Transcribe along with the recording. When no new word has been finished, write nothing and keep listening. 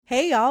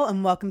Hey y'all,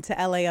 and welcome to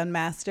LA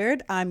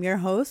Unmastered. I'm your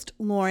host,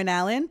 Lauren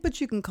Allen, but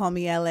you can call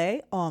me LA.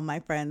 All my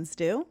friends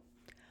do.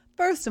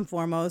 First and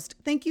foremost,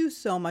 thank you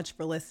so much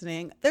for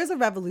listening. There's a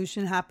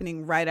revolution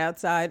happening right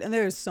outside, and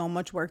there is so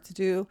much work to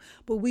do,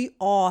 but we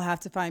all have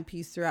to find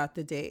peace throughout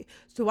the day.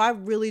 So I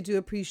really do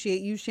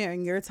appreciate you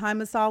sharing your time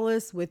of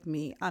solace with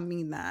me. I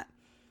mean that.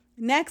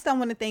 Next, I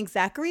want to thank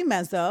Zachary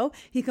Mezzo.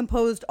 He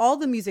composed all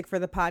the music for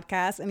the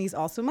podcast, and he's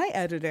also my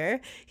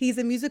editor. He's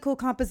a musical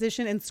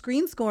composition and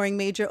screen scoring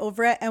major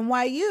over at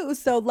NYU.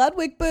 So,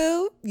 Ludwig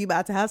Boo, you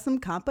about to have some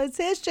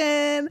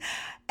competition.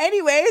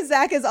 Anyway,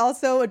 Zach is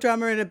also a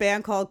drummer in a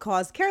band called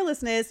Cause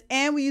Carelessness,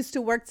 and we used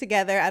to work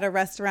together at a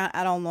restaurant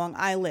out on Long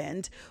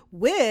Island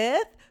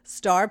with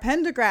Star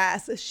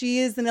Pendergrass. She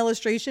is an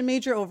illustration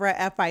major over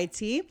at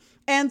FIT,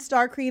 and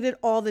Star created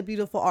all the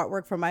beautiful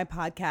artwork for my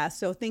podcast.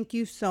 So, thank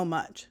you so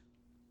much.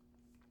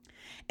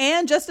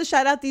 And just to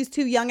shout out these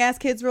two young ass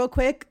kids real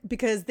quick,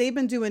 because they've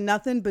been doing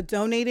nothing but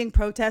donating,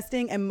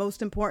 protesting, and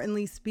most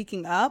importantly,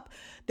 speaking up.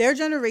 Their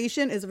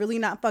generation is really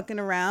not fucking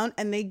around,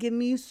 and they give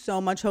me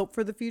so much hope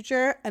for the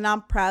future. And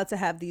I'm proud to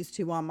have these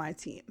two on my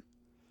team.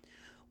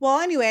 Well,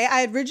 anyway,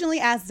 I originally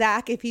asked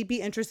Zach if he'd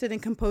be interested in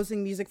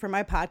composing music for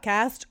my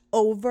podcast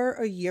over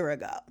a year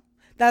ago.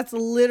 That's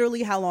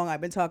literally how long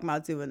I've been talking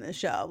about doing this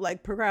show.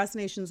 Like,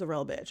 procrastination's a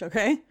real bitch,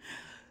 okay?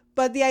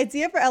 But the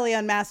idea for LA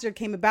Unmastered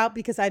came about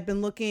because I'd been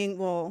looking,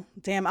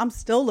 I'm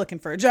still looking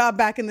for a job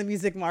back in the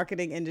music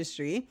marketing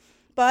industry.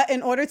 But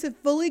in order to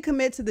fully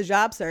commit to the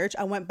job search,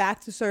 I went back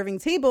to serving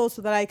tables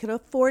so that I could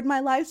afford my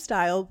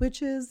lifestyle,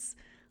 which is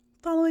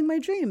following my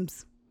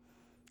dreams.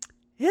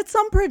 It's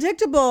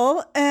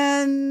unpredictable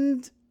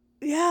and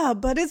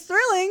but it's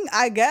thrilling,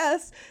 I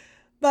guess.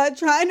 But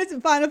trying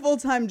to find a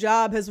full-time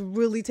job has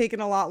really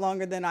taken a lot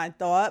longer than I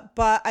thought.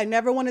 But I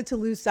never wanted to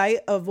lose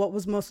sight of what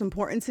was most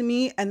important to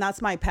me, and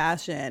that's my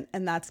passion,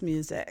 and that's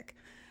music.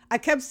 I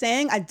kept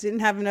saying I didn't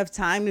have enough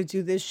time to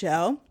do this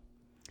show.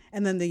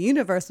 And then the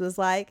universe was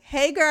like,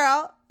 hey,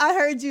 girl, I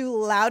heard you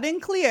loud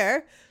and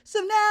clear.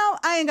 So now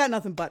I ain't got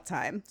nothing but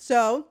time.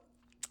 So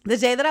the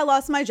day that I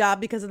lost my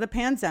job because of the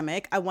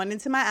pandemic, I went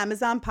into my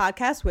Amazon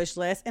podcast wish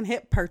list and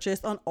hit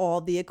purchase on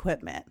all the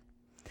equipment.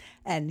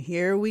 And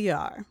here we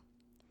are.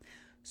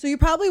 So you're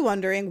probably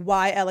wondering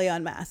why LA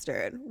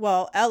Unmastered.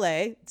 Well,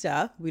 LA,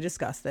 we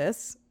discussed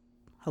this.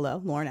 Hello,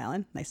 Lauren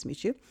Allen. Nice to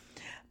meet you.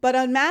 But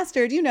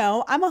Unmastered,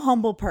 I'm a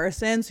humble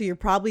person. So you're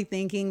probably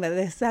thinking that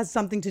this has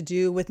something to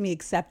do with me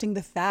accepting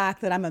the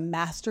fact that I'm a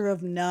master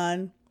of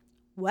none.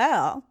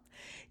 Well,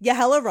 you're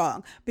hella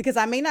wrong, because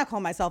I may not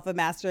call myself a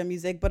master of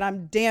music, but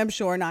I'm damn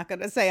sure not going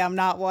to say I'm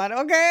not one.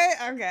 Okay.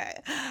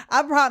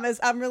 I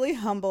promise I'm really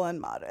humble and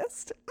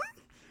modest.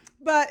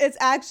 But it's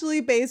actually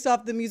based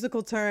off the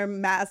musical term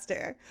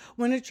master.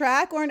 When a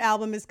track or an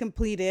album is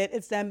completed,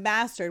 it's then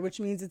mastered, which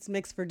means it's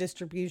mixed for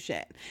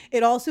distribution.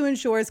 It also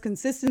ensures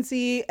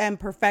consistency and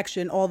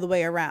perfection all the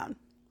way around.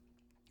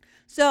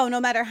 So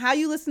no matter how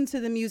you listen to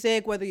the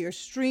music, whether you're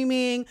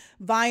streaming,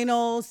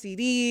 vinyl,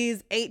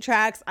 CDs, 8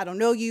 tracks, I don't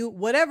know you,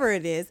 whatever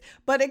it is,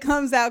 but it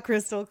comes out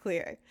crystal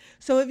clear.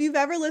 So if you've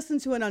ever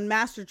listened to an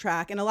unmastered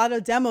track, and a lot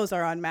of demos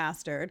are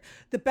unmastered,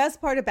 the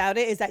best part about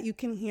it is that you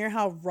can hear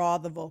how raw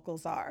the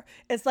vocals are.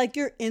 It's like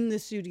you're in the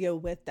studio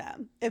with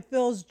them. It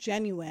feels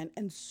genuine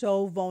and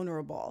so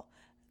vulnerable.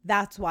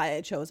 That's why I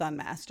chose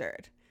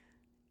unmastered.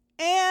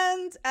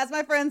 And as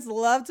my friends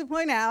love to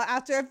point out,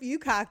 after a few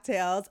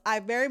cocktails, I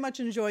very much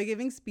enjoy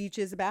giving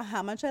speeches about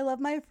how much I love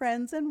my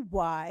friends and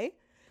why.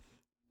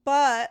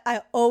 But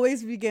I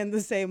always begin the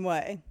same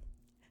way.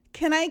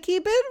 Can I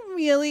keep it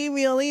really,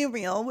 really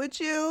real with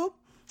you?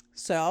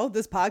 So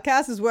this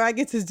podcast is where I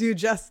get to do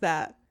just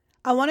that.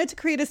 I wanted to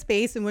create a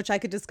space in which I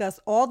could discuss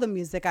all the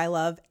music I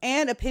love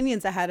and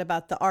opinions I had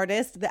about the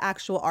artist, the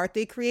actual art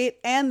they create,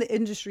 and the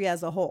industry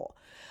as a whole.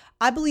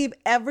 I believe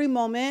every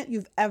moment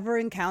you've ever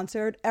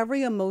encountered,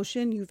 every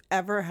emotion you've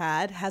ever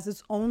had has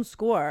its own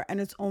score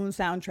and its own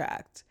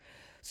soundtrack.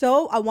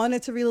 So I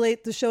wanted to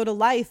relate the show to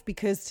life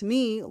because to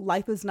me,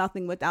 life is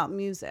nothing without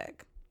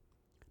music.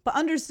 But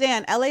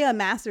understand, LA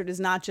Unmastered is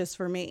not just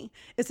for me.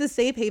 It's a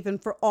safe haven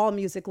for all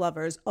music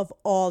lovers of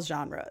all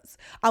genres.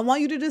 I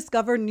want you to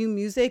discover new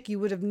music you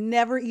would have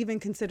never even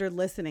considered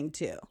listening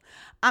to.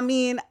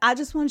 I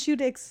just want you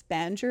to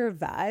expand your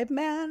vibe,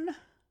 man.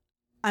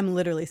 I'm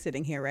literally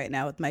sitting here right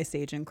now with my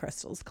sage and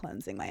crystals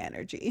cleansing my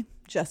energy,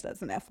 just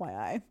as an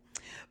FYI.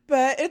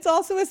 But it's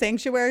also a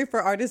sanctuary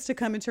for artists to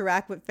come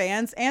interact with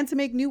fans and to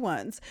make new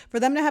ones, for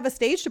them to have a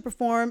stage to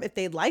perform if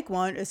they'd like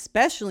one,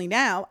 especially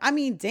now.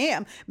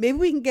 Damn, maybe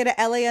we can get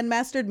an LA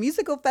Unmastered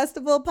musical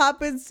festival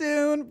popping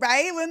soon,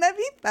 right? Wouldn't that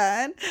be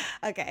fun?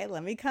 Okay,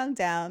 let me calm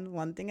down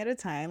one thing at a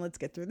time. Let's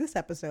get through this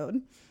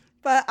episode.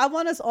 But I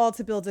want us all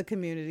to build a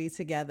community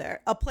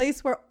together, a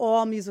place where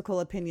all musical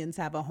opinions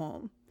have a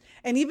home.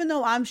 And even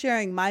though I'm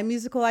sharing my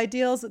musical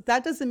ideals,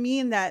 that doesn't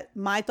mean that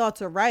my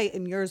thoughts are right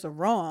and yours are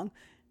wrong.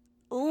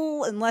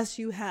 Unless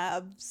you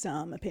have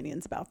some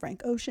opinions about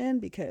Frank Ocean,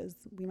 because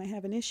we might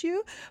have an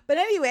issue. But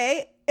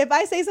anyway, if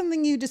I say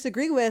something you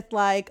disagree with,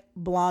 like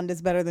blonde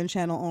is better than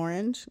Channel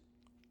Orange,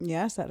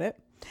 yeah, I said it,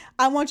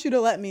 I want you to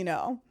let me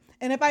know.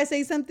 And if I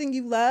say something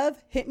you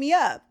love, hit me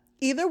up.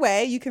 Either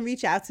way, you can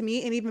reach out to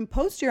me and even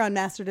post your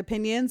unmastered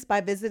opinions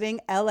by visiting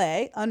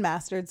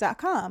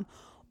launmastered.com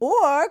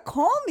or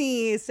call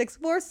me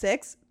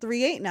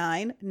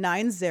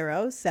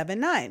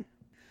 646-389-9079.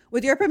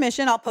 With your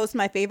permission, I'll post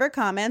my favorite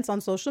comments on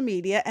social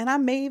media and I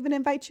may even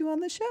invite you on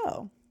the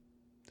show.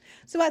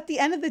 So at the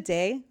end of the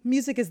day,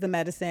 music is the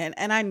medicine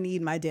and I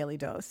need my daily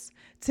dose.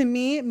 To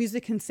me,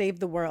 music can save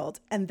the world,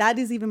 and that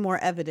is even more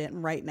evident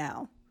right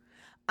now.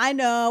 I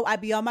know I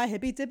be on my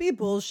hippy dippy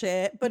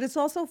bullshit, but it's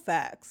also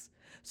facts.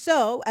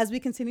 So as we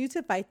continue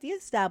to fight the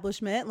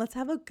establishment, let's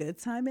have a good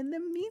time in the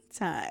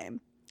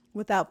meantime.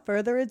 Without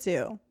further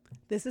ado,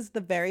 this is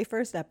the very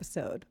first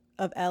episode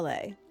of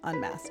LA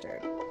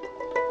Unmastered.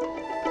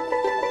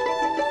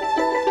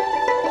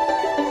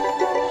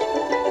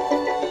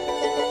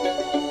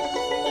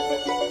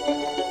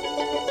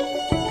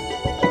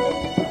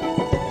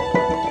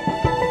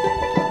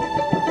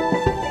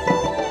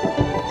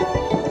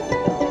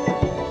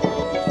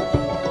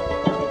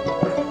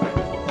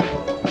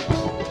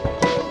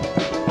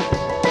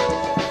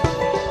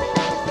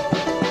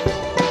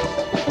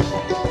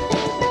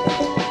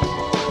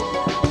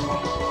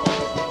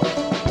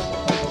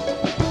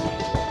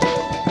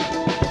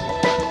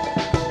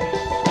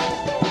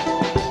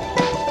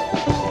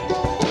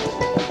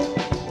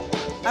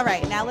 All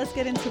right, now let's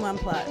get into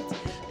Unplugged.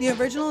 The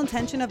original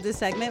intention of this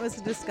segment was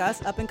to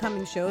discuss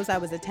up-and-coming shows I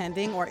was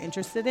attending or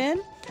interested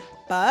in,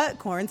 but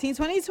quarantine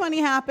 2020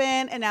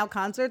 happened, and now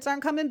concerts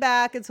aren't coming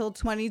back until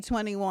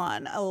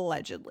 2021,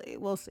 allegedly.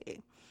 We'll see.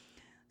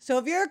 So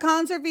if you're a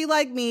concert bee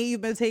like me,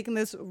 you've been taking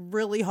this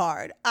really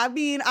hard. I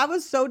mean, I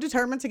was so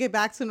determined to get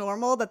back to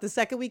normal that the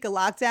second week of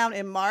lockdown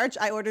in March,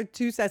 I ordered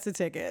 2 sets of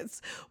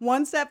tickets.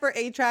 One set for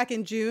A-Trak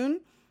in June.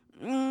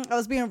 I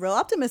was being real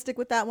optimistic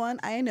with that one.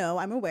 I know,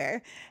 I'm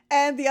aware.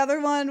 And the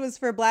other one was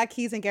for Black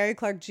Keys and Gary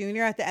Clark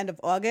Jr. at the end of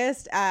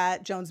August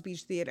at Jones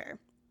Beach Theater.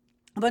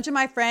 A bunch of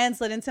my friends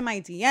slid into my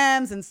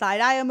DMs and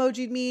side-eye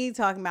emoji'd me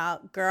talking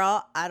about,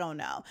 girl, I don't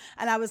know.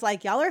 And I was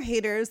like, y'all are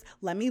haters.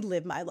 Let me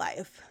live my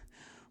life.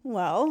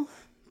 Well,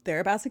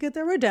 they're about to get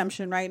their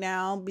redemption right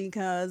now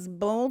because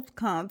both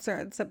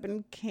concerts have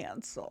been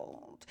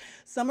canceled.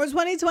 Summer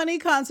 2020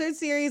 concert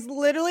series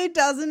literally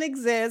doesn't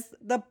exist.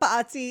 The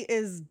party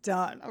is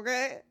done,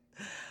 okay?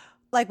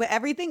 Like with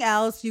everything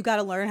else, you got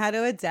to learn how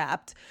to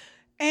adapt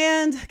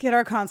and get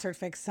our concert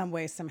fixed some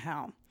way,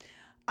 somehow.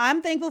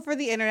 I'm thankful for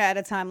the internet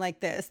at a time like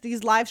this.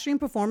 These live stream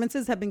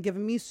performances have been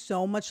giving me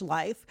so much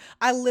life.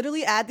 I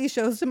literally add these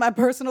shows to my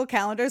personal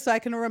calendar so I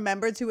can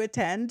remember to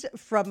attend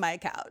from my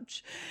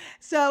couch.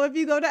 So if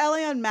you go to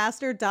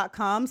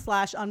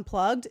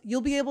launmastered.com/unplugged,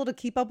 you'll be able to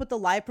keep up with the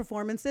live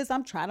performances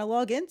I'm trying to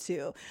log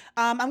into.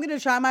 I'm going to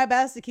try my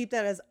best to keep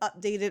that as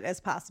updated as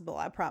possible,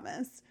 I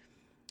promise.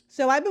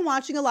 So I've been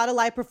watching a lot of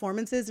live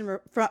performances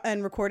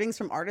and recordings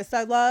from artists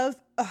I love.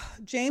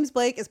 James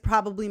Blake is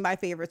probably my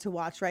favorite to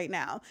watch right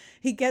now.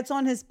 He gets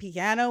on his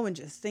piano and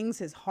just sings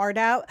his heart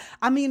out.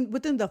 I mean,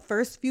 within the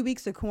first few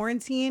weeks of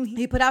quarantine,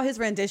 he put out his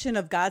rendition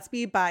of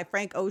Godspeed by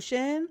Frank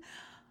Ocean.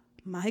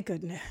 My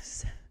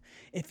goodness.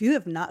 If you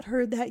have not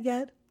heard that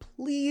yet,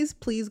 please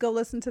go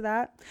listen to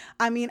that.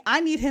 I mean, I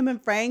need him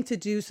and Frank to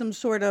do some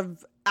sort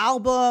of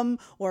album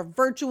or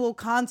virtual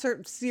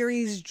concert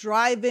series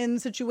drive-in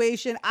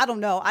situation. I don't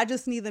know. I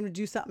just need them to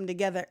do something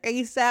together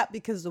ASAP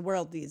because the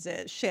world needs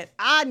it. Shit,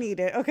 I need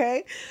it,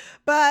 okay?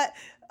 But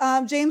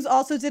James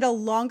also did a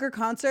longer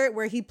concert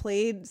where he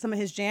played some of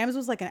his jams. It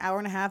was like an hour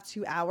and a half,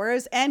 2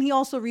 hours. And he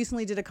also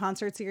recently did a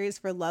concert series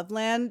for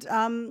Loveland,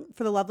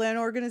 for the Loveland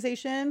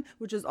organization,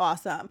 which is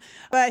awesome.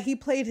 But he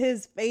played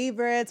his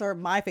favorites, or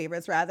my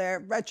favorites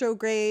rather,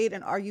 Retrograde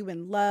and Are You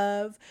in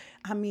Love?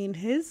 I mean,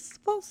 his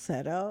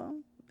falsetto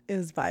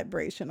is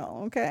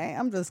vibrational, okay?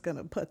 I'm just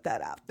gonna put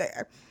that out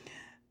there.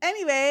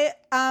 Anyway,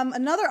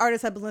 another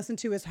artist I've been listening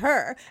to is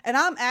Her, and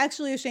I'm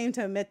actually ashamed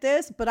to admit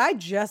this, but I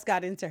just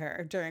got into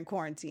her during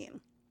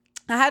quarantine.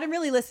 I hadn't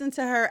really listened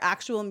to her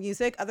actual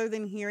music other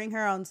than hearing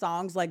her on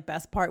songs like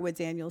Best Part with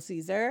Daniel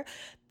Caesar.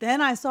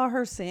 Then I saw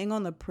her sing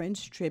on the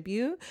Prince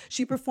tribute.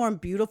 She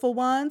performed Beautiful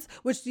Ones,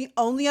 which the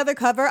only other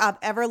cover I've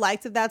ever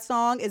liked of that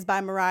song is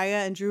by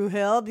Mariah and Drew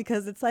Hill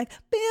because it's like,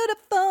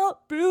 beautiful,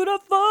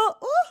 beautiful,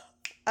 ooh.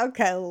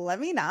 Okay, let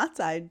me not.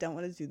 I don't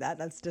want to do that.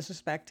 That's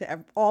disrespect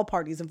to all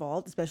parties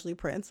involved, especially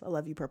Prince. I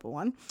love you, Purple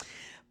One.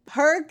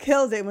 Her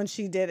killed it when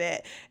she did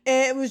it.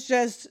 It was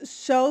just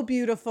so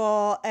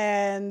beautiful,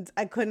 and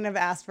I couldn't have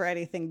asked for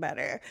anything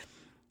better.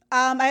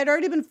 I had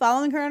already been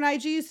following her on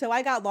IG, so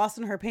I got lost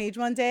on her page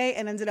one day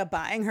and ended up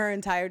buying her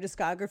entire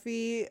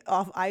discography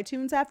off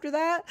iTunes after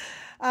that.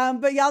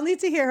 But y'all need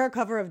to hear her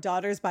cover of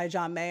Daughters by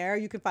John Mayer.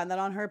 You can find that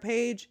on her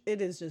page.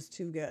 It is just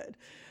too good.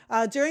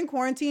 During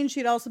quarantine,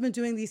 she'd also been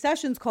doing these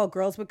sessions called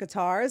Girls with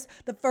Guitars.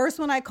 The first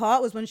one I caught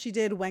was when she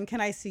did When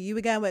Can I See You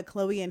Again with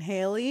Chloe and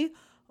Haley.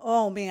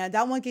 Oh man,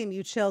 that one gave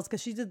me chills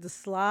because she did the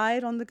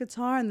slide on the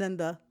guitar and then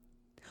the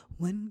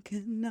When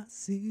Can I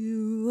See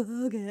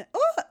You Again?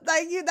 Oh,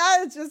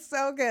 that is just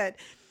so good.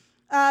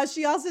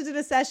 She also did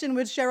a session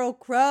with Sheryl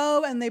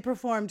Crow and they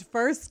performed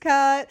First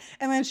Cut.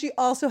 And then she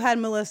also had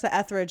Melissa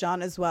Etheridge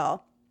on as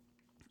well.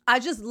 I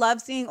just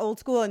love seeing old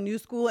school and new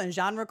school and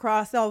genre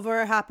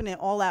crossover happening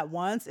all at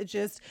once.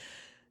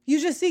 You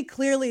just see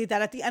clearly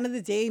that at the end of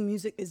the day,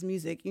 music is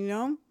music, you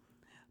know?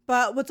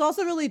 But what's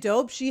also really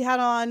dope, she had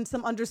on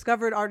some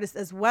undiscovered artists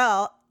as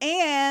well.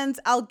 And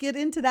I'll get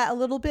into that a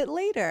little bit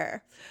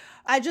later.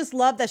 I just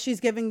love that she's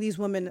giving these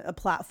women a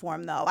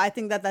platform, though. I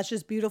think that that's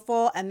just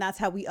beautiful, and that's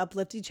how we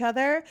uplift each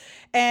other.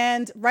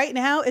 And right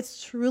now,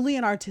 it's truly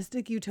an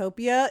artistic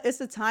utopia.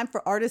 It's a time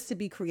for artists to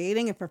be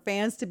creating and for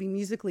fans to be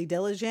musically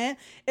diligent.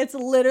 It's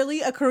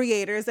literally a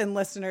creators and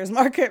listeners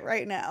market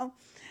right now.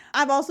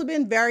 I've also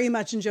been very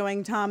much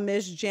enjoying Tom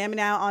Misch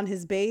jamming out on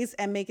his bass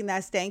and making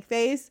that stank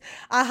face.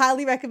 I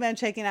highly recommend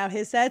checking out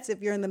his sets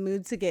if you're in the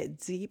mood to get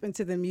deep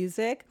into the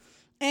music.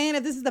 And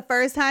if this is the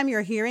first time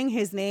you're hearing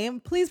his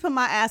name, please put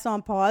my ass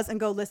on pause and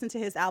go listen to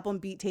his album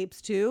Beat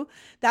Tapes 2.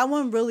 That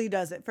one really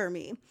does it for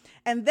me.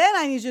 And then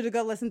I need you to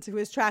go listen to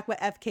his track with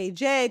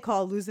FKJ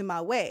called Losing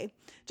My Way.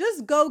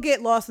 Just go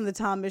get lost in the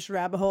Tom Misch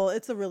rabbit hole.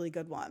 It's a really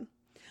good one.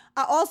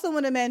 I also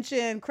want to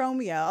mention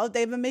Chromeo.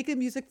 They've been making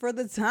music for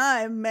the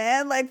time,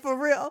 man. Like, for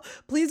real.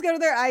 Please go to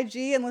their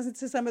IG and listen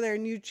to some of their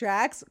new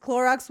tracks.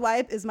 Clorox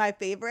Wipe is my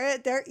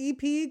favorite. Their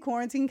EP,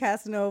 Quarantine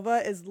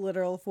Casanova, is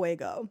literal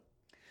fuego.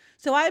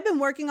 So I had been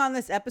working on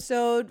this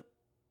episode,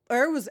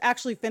 or it was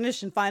actually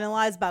finished and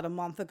finalized about a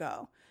month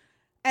ago.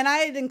 And I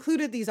had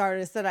included these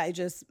artists that I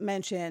just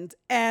mentioned.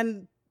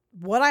 And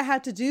what I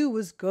had to do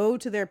was go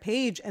to their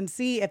page and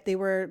see if they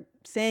were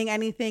saying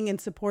anything in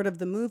support of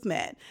the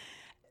movement.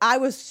 I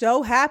was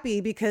so happy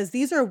because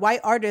these are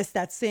white artists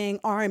that sing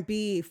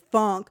R&B,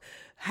 funk,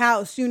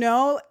 house, you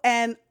know,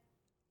 and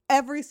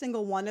every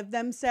single one of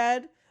them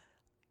said,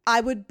 I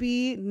would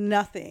be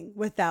nothing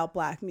without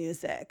Black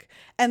music.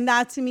 And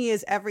that to me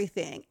is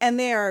everything. And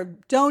they are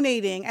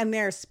donating and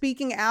they're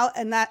speaking out.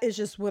 And that is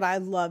just what I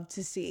love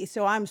to see.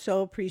 So I'm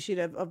so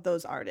appreciative of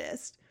those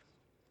artists.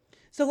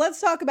 So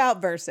let's talk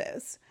about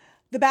verses.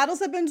 The battles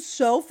have been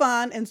so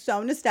fun and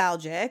so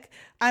nostalgic.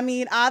 I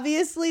mean,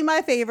 obviously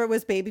my favorite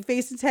was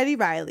Babyface and Teddy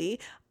Riley.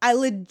 I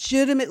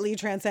legitimately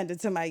transcended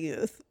to my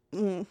youth.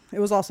 It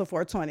was also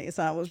 420,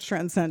 so I was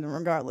transcending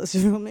regardless,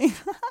 you feel me?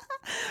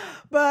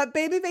 But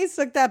Babyface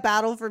took that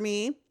battle for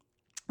me.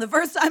 The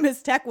first time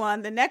his tech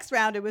won, the next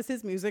round it was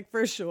his music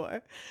for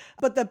sure.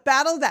 But the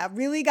battle that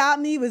really got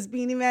me was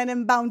Beenie Man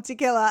and Bounty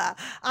Killer.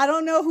 I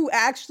don't know who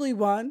actually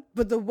won,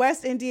 but the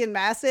West Indian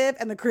Massive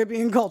and the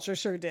Caribbean Culture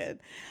sure did.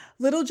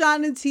 Little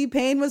John and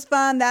T-Pain was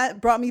fun. That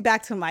brought me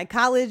back to my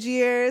college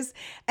years.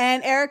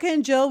 And Erica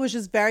and Jill was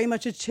just very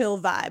much a chill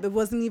vibe. It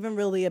wasn't even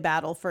really a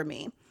battle for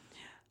me.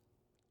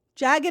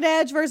 Jagged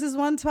Edge versus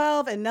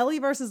 112 and Nelly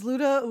versus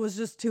Luda was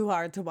just too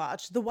hard to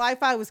watch. The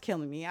Wi-Fi was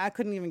killing me. I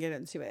couldn't even get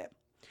into it.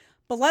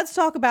 But let's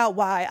talk about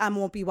why I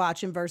won't be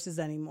watching verses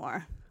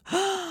anymore.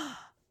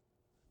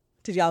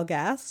 Did y'all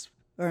gasp?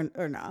 Or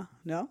no?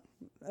 No?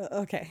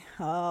 Okay,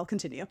 I'll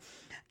continue.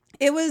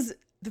 It was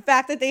the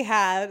fact that they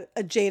had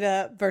a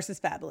Jada versus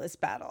Fabulous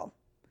battle.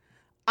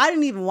 I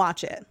didn't even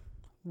watch it.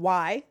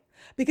 Why?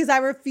 Because I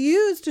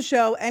refused to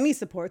show any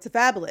support to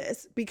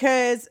Fabulous.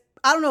 Because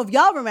I don't know if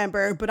y'all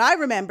remember, but I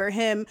remember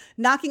him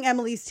knocking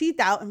Emily's teeth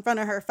out in front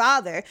of her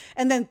father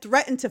and then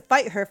threatened to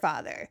fight her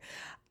father.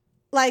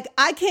 Like,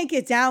 I can't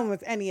get down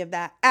with any of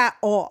that at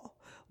all.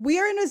 We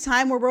are in a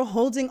time where we're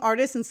holding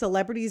artists and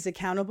celebrities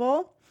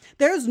accountable.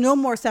 There's no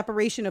more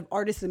separation of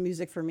artists and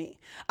music for me.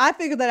 I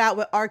figured that out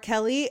with R.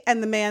 Kelly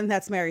and the man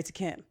that's married to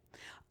Kim.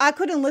 I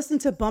couldn't listen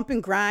to Bump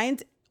and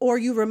Grind or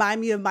You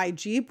Remind Me of My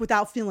Jeep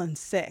without feeling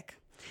sick.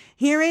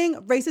 Hearing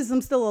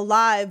Racism Still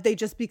Alive, They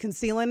Just Be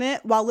Concealing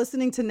It, while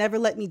listening to Never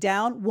Let Me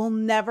Down will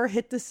never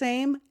hit the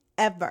same,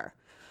 ever.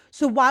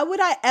 So why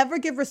would I ever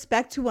give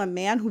respect to a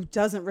man who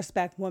doesn't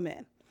respect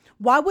women?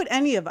 Why would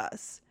any of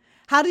us?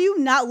 How do you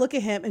not look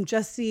at him and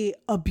just see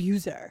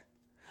abuser?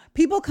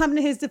 People come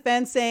to his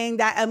defense saying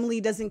that Emily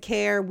doesn't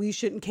care, we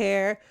shouldn't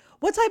care.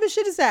 What type of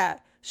shit is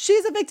that?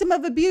 She's a victim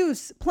of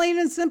abuse, plain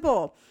and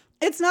simple.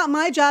 It's not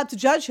my job to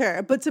judge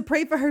her, but to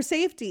pray for her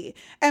safety.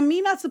 And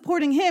me not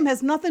supporting him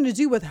has nothing to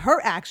do with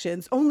her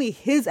actions, only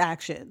his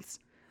actions.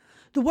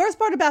 The worst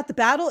part about the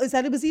battle is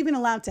that it was even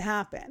allowed to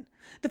happen.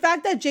 The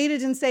fact that Jada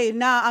didn't say,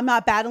 nah, I'm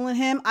not battling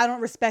him. I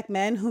don't respect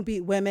men who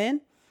beat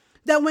women.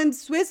 That when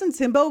Swizz and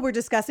Timbo were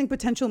discussing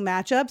potential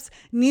matchups,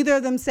 neither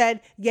of them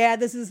said, yeah,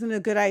 this isn't a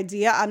good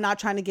idea. I'm not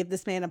trying to give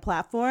this man a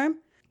platform.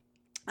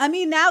 I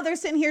mean, now they're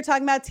sitting here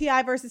talking about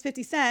T.I. versus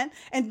 50 Cent.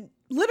 And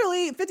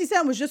literally 50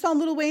 Cent was just on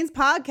Lil Wayne's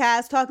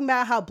podcast talking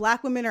about how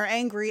Black women are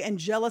angry and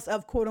jealous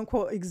of quote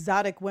unquote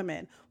exotic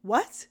women.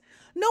 What?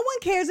 No one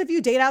cares if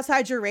you date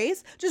outside your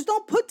race. Just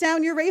don't put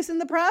down your race in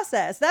the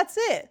process. That's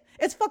it.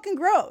 It's fucking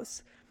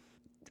gross.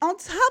 On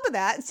top of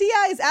that,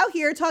 T.I. is out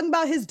here talking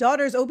about his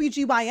daughter's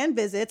OBGYN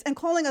visits and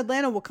calling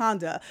Atlanta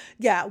Wakanda.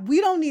 Yeah, we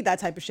don't need that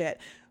type of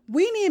shit.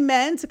 We need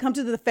men to come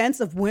to the defense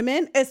of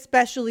women,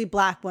 especially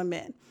Black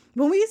women.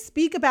 When we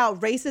speak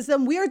about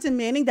racism, we are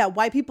demanding that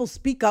white people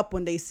speak up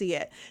when they see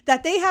it,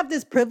 that they have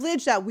this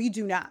privilege that we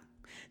do not.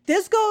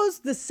 This goes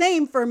the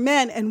same for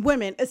men and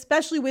women,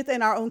 especially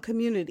within our own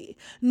community.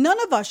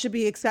 None of us should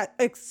be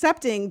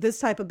accepting this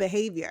type of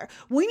behavior.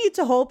 We need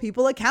to hold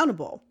people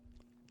accountable.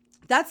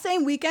 That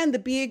same weekend,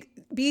 the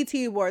BET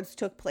Awards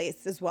took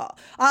place as well.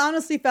 I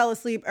honestly fell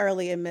asleep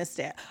early and missed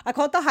it. I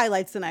caught the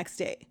highlights the next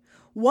day.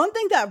 One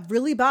thing that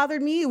really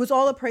bothered me was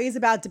all the praise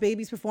about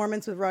DaBaby's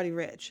performance with Roddy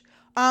Ricch.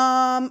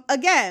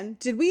 Again,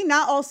 did we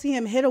not all see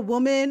him hit a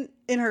woman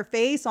in her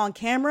face on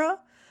camera?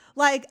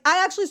 Like,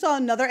 I actually saw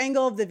another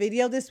angle of the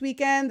video this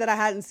weekend that I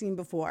hadn't seen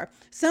before.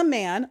 Some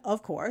man,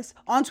 of course,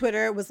 on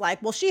Twitter was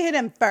like, well, she hit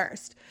him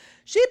first.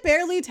 She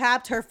barely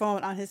tapped her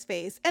phone on his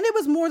face. And it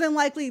was more than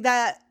likely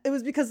that it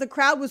was because the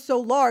crowd was so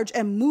large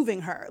and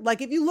moving her. Like,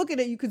 if you look at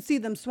it, you could see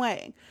them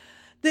swaying.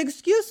 The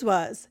excuse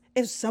was,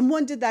 if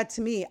someone did that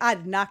to me,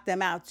 I'd knock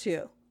them out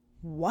too.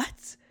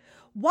 What?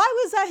 Why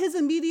was that his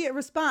immediate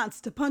response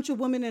to punch a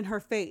woman in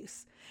her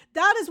face?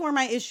 That is where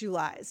my issue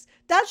lies.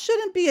 That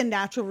shouldn't be a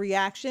natural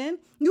reaction.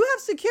 You have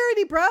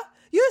security, bruh.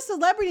 You're a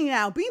celebrity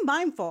now. Be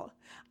mindful.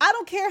 I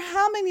don't care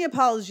how many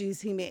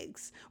apologies he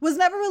makes. Was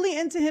never really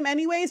into him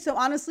anyway, so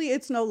honestly,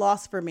 it's no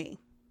loss for me.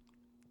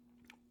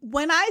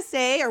 When I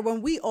say, or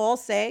when we all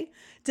say,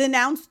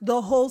 denounce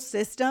the whole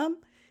system,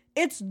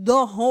 it's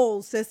the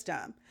whole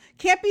system.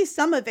 Can't be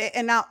some of it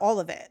and not all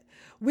of it.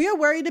 We are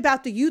worried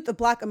about the youth of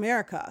Black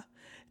America.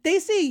 They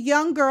see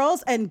young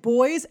girls and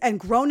boys and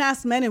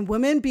grown-ass men and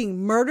women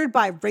being murdered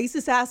by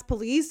racist-ass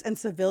police and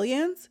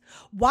civilians.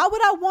 Why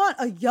would I want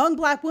a young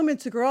Black woman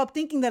to grow up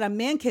thinking that a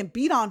man can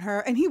beat on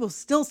her and he will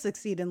still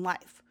succeed in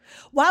life?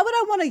 Why would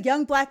I want a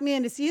young Black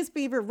man to see his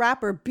favorite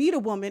rapper beat a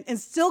woman and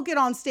still get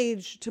on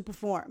stage to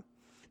perform?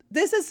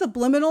 This is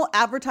subliminal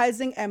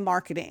advertising and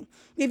marketing.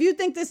 If you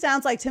think this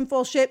sounds like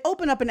tinfoil shit,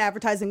 open up an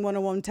advertising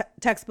 101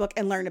 textbook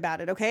and learn about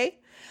it, okay?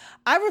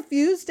 I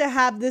refuse to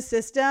have this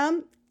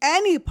system,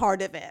 any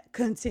part of it,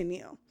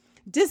 continue.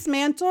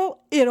 Dismantle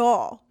it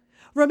all.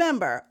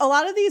 Remember, a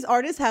lot of these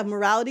artists have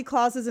morality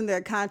clauses in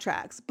their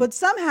contracts, but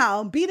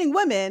somehow beating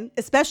women,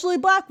 especially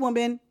Black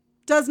women,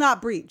 does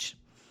not breach.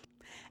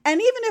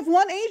 And even if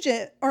one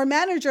agent or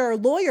manager or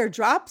lawyer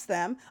drops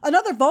them,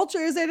 another vulture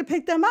is there to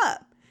pick them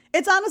up.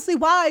 It's honestly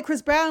why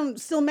Chris Brown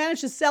still managed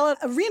to sell out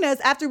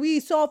arenas after we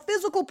saw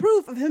physical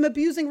proof of him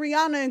abusing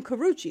Rihanna and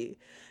Karrueche.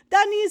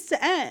 That needs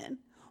to end.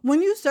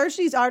 When you search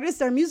these artists,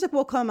 their music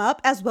will come up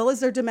as well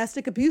as their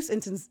domestic abuse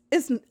instances.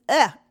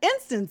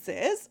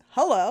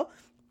 Hello.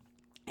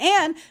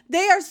 And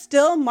they are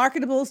still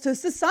marketable to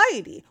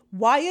society.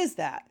 Why is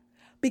that?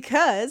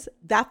 Because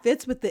that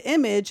fits with the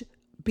image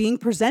being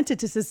presented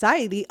to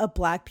society of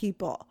Black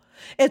people.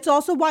 It's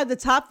also why the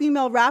top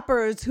female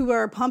rappers who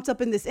are pumped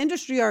up in this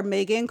industry are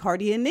Megan,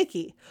 Cardi, and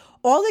Nicki.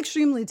 All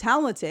extremely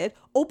talented,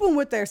 open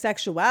with their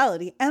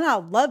sexuality, and I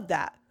love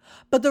that.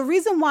 But the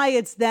reason why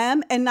it's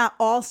them and not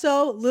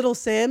also Little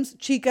Sims,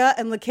 Chica,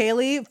 and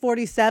Lekeli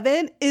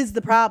 47 is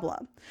the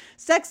problem.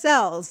 Sex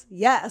sells,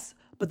 yes,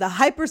 but the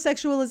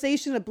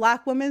hypersexualization of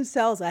Black women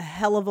sells a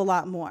hell of a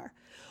lot more.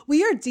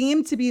 We are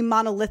deemed to be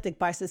monolithic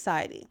by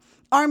society.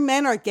 Our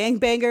men are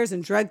gangbangers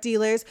and drug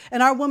dealers,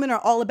 and our women are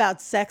all about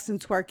sex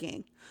and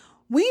twerking.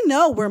 We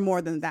know we're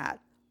more than that,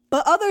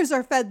 but others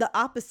are fed the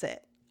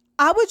opposite.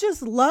 I would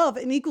just love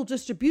an equal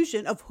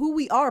distribution of who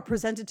we are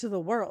presented to the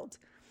world.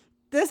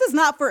 This is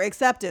not for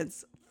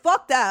acceptance.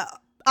 Fuck that.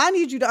 I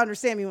need you to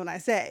understand me when I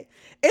say.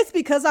 It's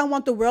because I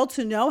want the world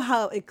to know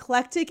how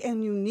eclectic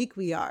and unique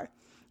we are.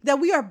 That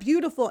we are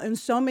beautiful in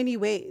so many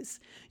ways.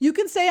 You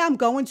can say I'm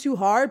going too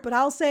hard, but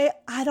I'll say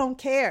I don't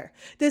care.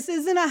 This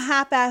isn't a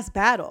half-ass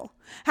battle.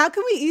 How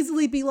can we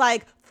easily be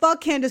like, fuck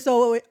Candace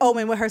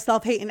Owen with her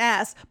self-hating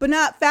ass, but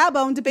not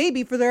Fabo and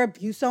DaBaby for their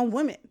abuse on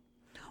women?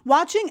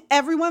 Watching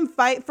everyone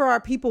fight for our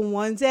people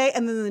one day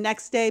and then the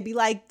next day be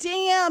like,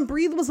 damn,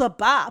 Breathe was a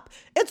bop.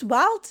 It's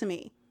wild to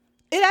me.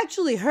 It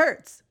actually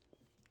hurts.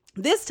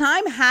 This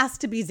time has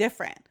to be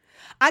different.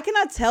 I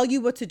cannot tell you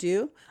what to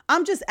do.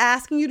 I'm just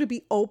asking you to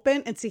be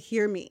open and to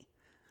hear me.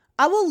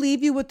 I will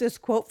leave you with this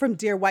quote from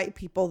Dear White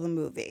People, the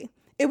movie.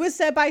 It was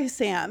said by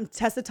Sam,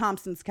 Tessa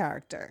Thompson's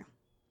character.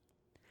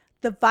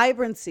 The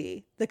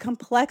vibrancy, the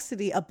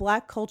complexity of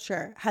Black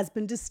culture has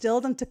been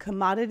distilled into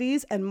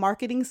commodities and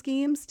marketing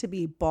schemes to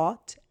be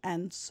bought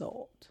and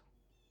sold.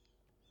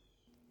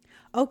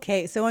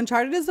 Okay, so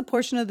Uncharted is a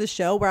portion of the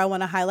show where I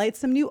want to highlight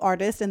some new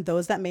artists and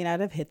those that may not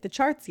have hit the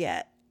charts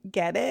yet.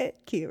 Get it?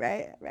 Cute,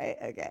 right? Right?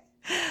 Okay.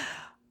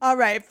 All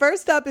right,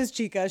 first up is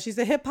Chica. She's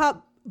a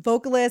hip-hop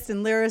vocalist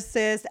and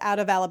lyricist out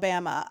of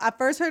Alabama. I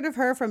first heard of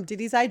her from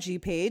Diddy's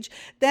IG page.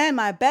 Then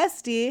my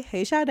bestie,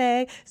 hey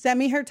Sade, sent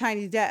me her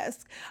Tiny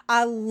Desk.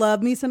 I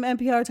love me some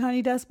NPR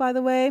Tiny Desk, by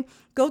the way.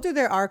 Go through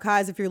their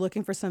archives if you're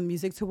looking for some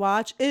music to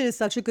watch. It is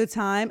such a good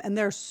time, and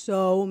there's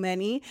so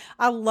many.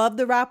 I love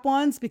the rap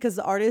ones because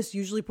the artists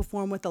usually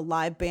perform with a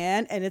live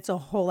band, and it's a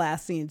whole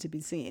ass scene to be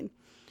seen.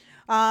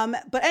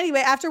 But anyway,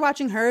 after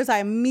watching hers, I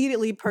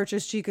immediately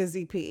purchased Chica's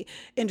EP,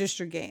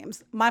 Industry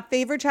Games. My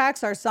favorite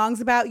tracks are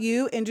Songs About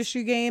You,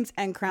 Industry Games,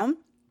 and Crown.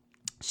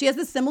 She has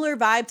a similar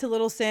vibe to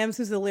Little Sims,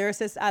 who's a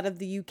lyricist out of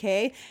the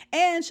UK,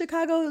 and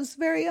Chicago's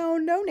very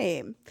own No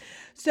Name.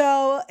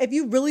 So if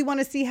you really want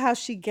to see how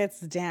she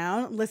gets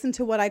down, listen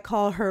to what I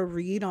call her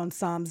read on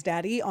Psalm's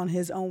Daddy on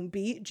his own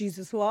beat,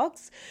 Jesus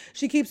Walks.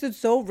 She keeps it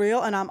so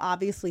real, and I'm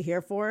obviously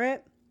here for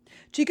it.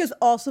 Chica's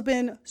also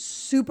been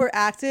super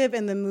active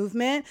in the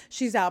movement.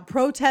 She's out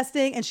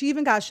protesting, and she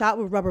even got shot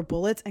with rubber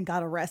bullets and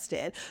got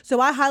arrested. So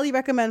I highly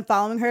recommend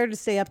following her to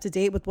stay up to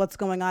date with what's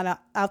going on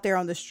out there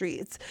on the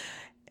streets.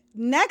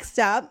 Next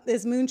up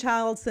is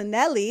Moonchild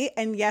Sanelli,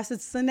 and yes,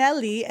 it's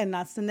Sanelli and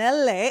not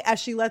Sanelle,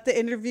 as she let the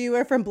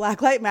interviewer from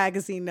Blacklight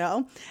Magazine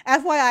know.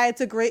 FYI,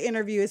 it's a great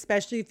interview,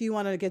 especially if you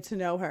want to get to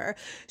know her.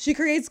 She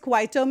creates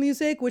Kwaito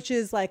music, which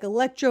is like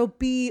electro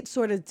beat,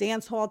 sort of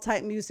dance hall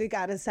type music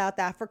out of South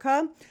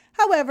Africa.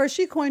 However,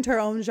 she coined her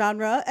own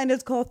genre, and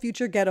it's called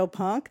Future Ghetto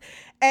Punk,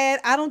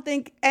 and I don't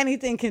think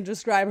anything can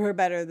describe her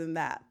better than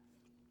that.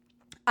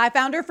 I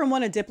found her from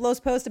one of Diplo's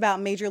posts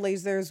about Major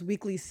Laser's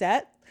weekly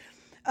set.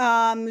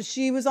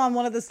 She was on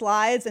one of the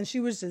slides and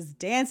she was just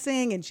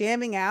dancing and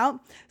jamming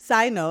out.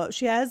 Side note,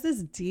 she has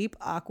this deep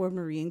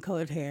aquamarine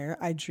colored hair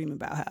I dream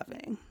about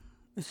having.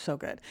 It's so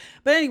good.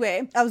 But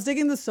anyway, I was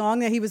digging the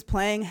song that he was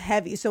playing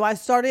heavy. So I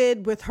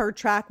started with her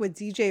track with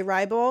DJ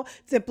Ribo,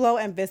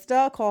 Diplo, and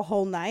Vista called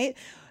Whole Night.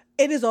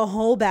 It is a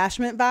whole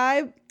bashment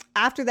vibe.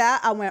 After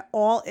that, I went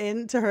all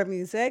into her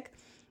music.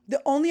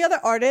 The only other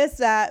artist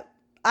that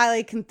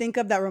I can think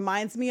of that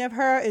reminds me of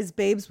her is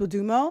Babes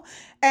Wodumo.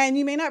 And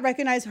you may not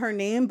recognize her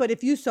name, but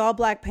if you saw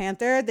Black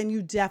Panther, then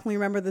you definitely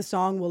remember the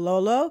song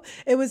Wololo.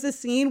 It was the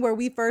scene where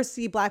we first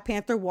see Black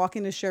Panther walk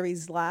into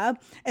Shuri's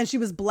lab and she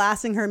was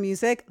blasting her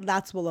music.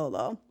 That's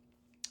Wololo.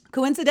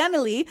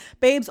 Coincidentally,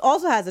 Babes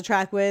also has a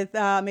track with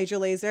Major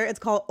Lazer. It's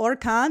called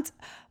Orkant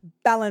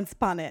Balance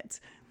Panet.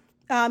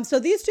 So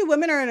these two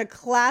women are in a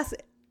class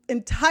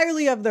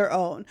entirely of their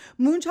own.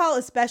 Moonchild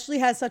especially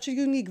has such a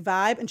unique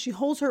vibe, and she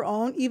holds her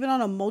own even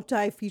on a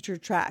multi-feature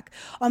track.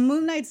 On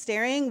Moonlight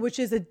Staring, which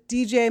is a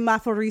DJ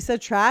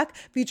Maforisa track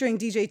featuring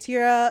DJ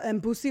Tira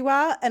and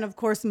Busiwa, and of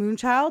course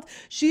Moonchild,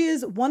 she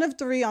is one of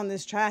three on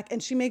this track,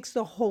 and she makes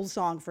the whole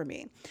song for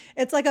me.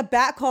 It's like a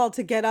bat call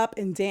to get up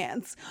and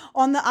dance.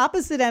 On the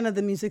opposite end of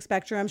the music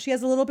spectrum, she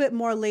has a little bit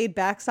more laid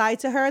back side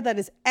to her that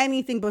is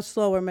anything but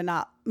slow or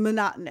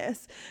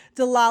monotonous.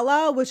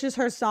 Delilah, which is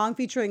her song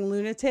featuring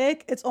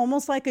Lunatic, it's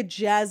almost like a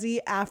jazzy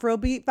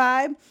Afrobeat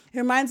vibe. It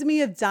reminds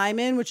me of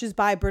Diamond, which is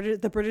by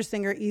the British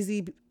singer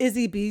Izzy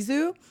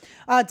Bizu.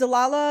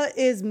 Delilah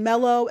is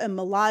mellow and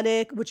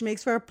melodic, which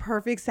makes for a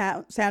perfect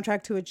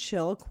soundtrack to a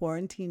chill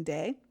quarantine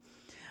day.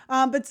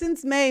 But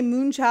since May,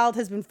 Moonchild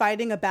has been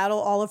fighting a battle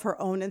all of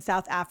her own in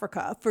South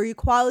Africa for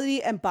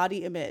equality and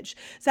body image.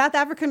 South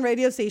African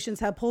radio stations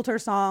have pulled her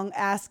song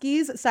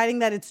Askies, citing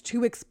that it's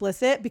too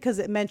explicit because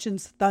it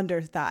mentions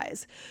thunder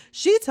thighs.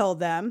 She told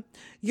them,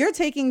 "You're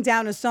taking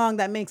down a song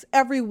that makes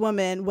every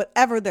woman,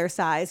 whatever their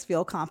size,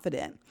 feel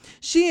confident."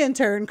 She in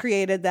turn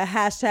created the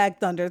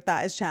hashtag Thunder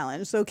Thighs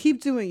challenge. So keep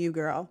doing you,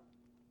 girl.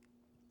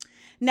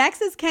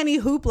 Next is Kenny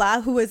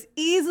Hoopla, who has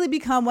easily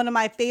become one of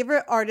my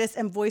favorite artists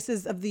and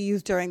voices of the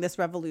youth during this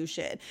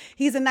revolution.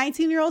 He's a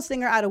 19-year-old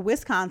singer out of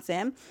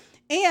Wisconsin.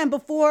 And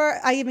before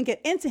I even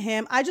get into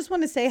him, I just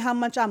want to say how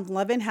much I'm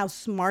loving how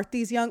smart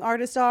these young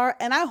artists are.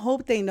 And I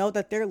hope they know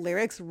that their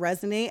lyrics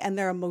resonate and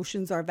their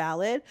emotions are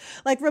valid.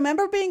 Like,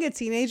 remember being a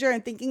teenager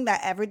and thinking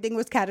that everything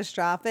was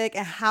catastrophic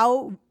and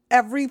how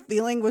every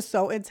feeling was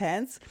so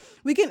intense?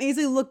 We can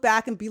easily look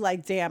back and be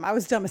like, damn, I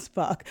was dumb as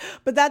fuck.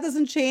 But that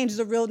doesn't change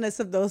the realness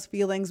of those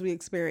feelings we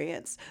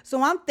experienced.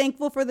 So I'm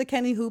thankful for the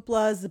Kenny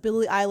Hooplas, the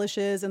Billie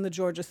Eilishes, and the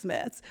Georgia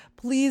Smiths.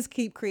 Please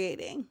keep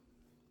creating.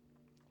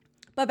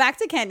 But back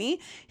to Kenny.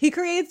 He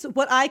creates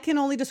what I can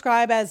only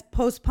describe as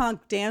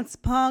post-punk dance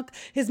punk.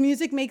 His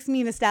music makes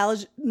me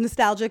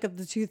nostalgic of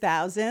the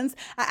 2000s.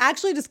 I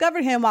actually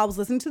discovered him while I was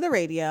listening to the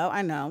radio.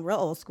 I know, real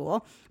old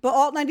school. But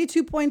Alt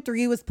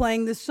 92.3 was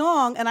playing this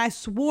song, and I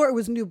swore it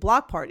was New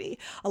Block Party.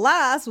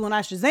 Alas, when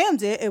I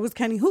Shazammed it, it was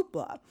Kenny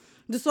Hoopla.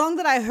 The song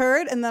that I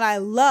heard and that I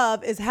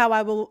love is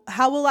How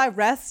Will I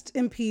Rest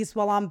in Peace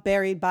While I'm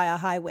Buried by a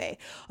Highway.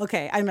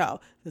 Okay, I know,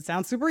 it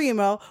sounds super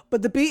emo,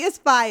 but the beat is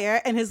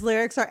fire and his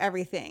lyrics are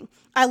everything.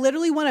 I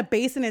literally want to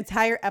base an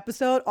entire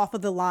episode off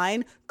of the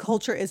line,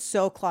 "Culture is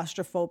so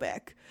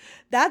claustrophobic."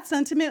 That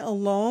sentiment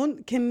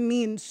alone can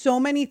mean so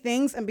many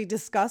things and be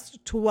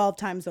discussed 12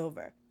 times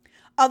over.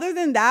 Other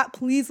than that,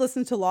 please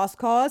listen to Lost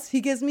Cause.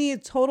 He gives me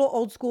total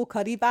old school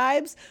Cudi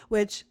vibes,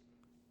 which,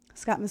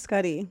 Scott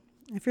Muscudi,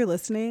 if you're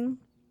listening,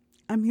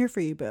 I'm here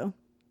for you, boo,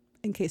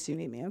 in case you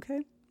need me,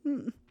 okay?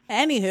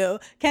 Anywho,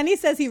 Kenny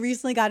says he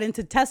recently got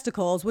into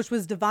Testicles, which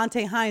was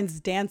Devontae Hines'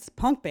 dance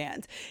punk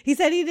band. He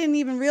said he didn't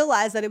even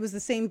realize that it was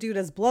the same dude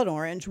as Blood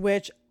Orange,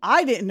 which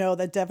I didn't know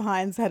that Dev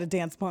Hines had a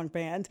dance punk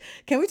band.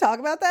 Can we talk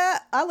about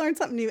that? I learn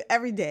something new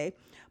every day.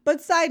 But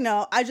side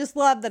note, I just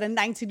love that a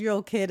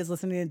 19-year-old kid is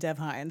listening to Dev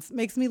Hines.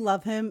 Makes me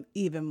love him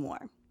even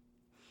more.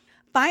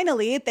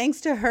 Finally, thanks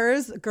to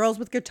hers Girls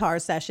with Guitar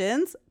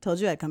Sessions, told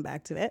you I'd come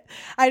back to it,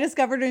 I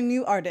discovered a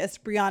new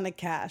artist, Brianna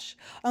Cash.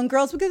 On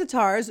Girls with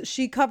Guitars,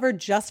 she covered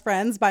Just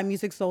Friends by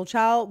Musiq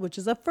Soulchild, which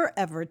is a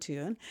forever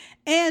tune,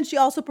 and she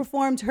also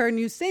performed her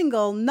new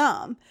single,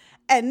 Numb.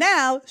 And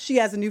now she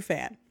has a new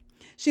fan.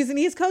 She's an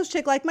East Coast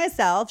chick like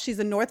myself. She's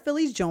a North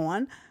Philly's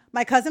Joan.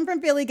 My cousin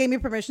from Philly gave me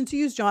permission to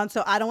use John,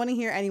 so I don't want to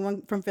hear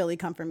anyone from Philly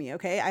come for me,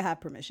 okay? I have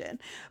permission.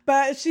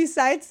 But she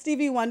cites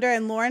Stevie Wonder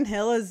and Lauryn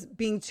Hill as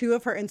being two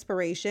of her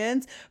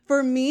inspirations.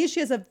 For me, she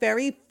has a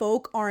very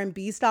folk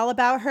R&B style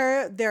about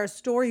her. There are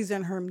stories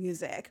in her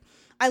music.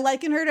 I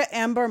liken her to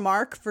Amber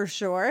Mark for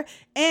sure.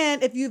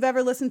 And if you've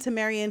ever listened to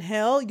Marian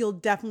Hill, you'll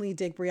definitely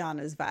dig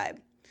Brianna's vibe.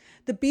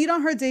 The beat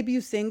on her debut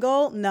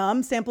single,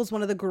 Numb, samples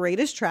one of the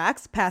greatest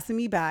tracks, Passing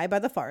Me By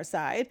the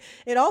Pharcyde.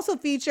 It also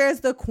features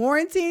the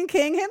quarantine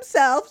king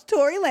himself,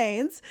 Tory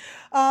Lanez.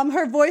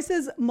 Her voice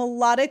is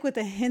melodic with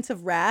a hint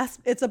of rasp.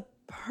 It's a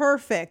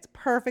perfect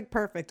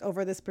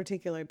over this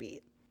particular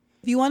beat.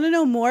 If you want to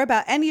know more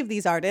about any of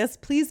these artists,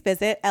 please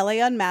visit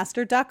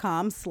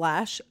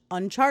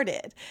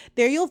launmastered.com/uncharted.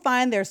 There you'll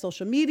find their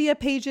social media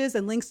pages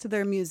and links to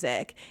their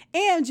music.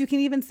 And you can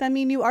even send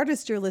me new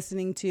artists you're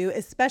listening to,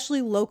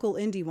 especially local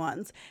indie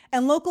ones.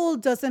 And local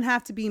doesn't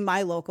have to be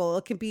my local.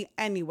 It can be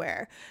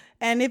anywhere.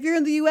 And if you're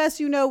in the US,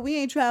 you know we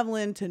ain't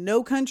traveling to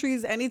no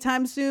countries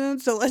anytime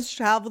soon. So let's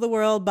travel the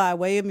world by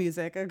way of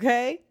music,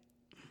 okay?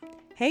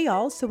 Hey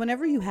y'all, so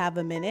whenever you have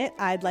a minute,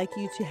 I'd like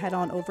you to head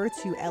on over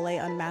to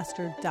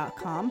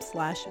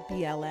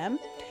launmastered.com/BLM.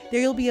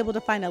 There you'll be able to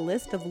find a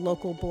list of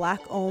local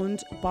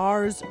Black-owned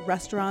bars,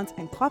 restaurants,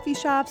 and coffee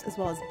shops, as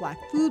well as Black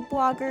food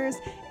bloggers,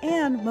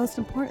 and most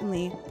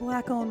importantly,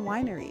 Black-owned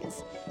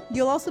wineries.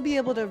 You'll also be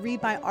able to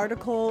read my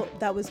article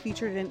that was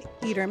featured in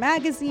Eater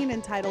magazine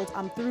entitled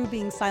 "I'm Through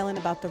Being Silent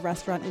About the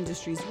Restaurant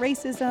Industry's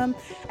Racism."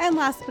 And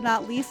last but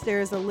not least, there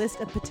is a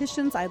list of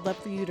petitions I'd love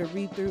for you to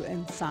read through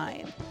and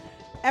sign.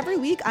 Every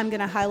week, I'm going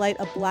to highlight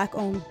a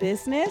Black-owned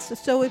business.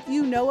 So if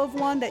you know of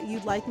one that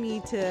you'd like me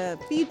to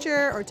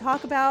feature or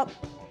talk about,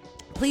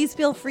 please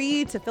feel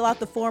free to fill out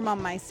the form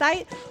on my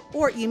site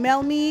or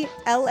email me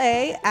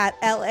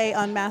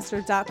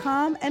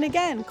la@launmastered.com. And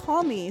again,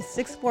 call me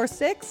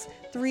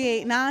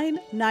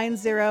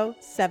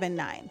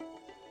 646-389-9079.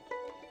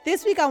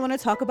 This week, I want to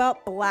talk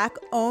about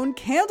Black-owned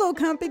candle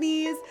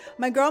companies.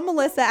 My girl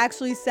Melissa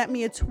actually sent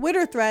me a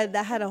Twitter thread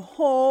that had a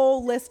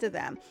whole list of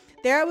them.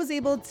 There I was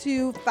able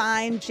to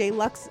find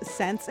J-Lux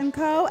Scents &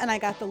 Co. and I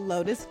got the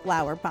Lotus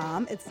Flower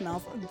Bomb. It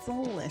smells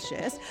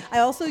delicious.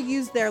 I also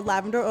used their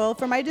lavender oil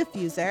for my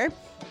diffuser.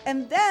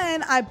 And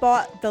then I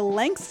bought the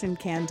Langston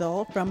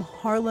candle from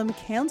Harlem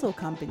Candle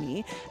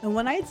Company. And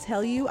when I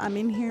tell you I'm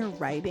in here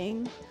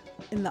writing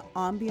in the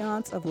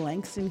ambiance of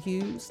Langston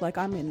Hughes like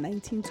I'm in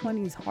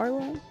 1920s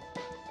Harlem,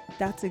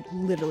 that's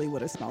literally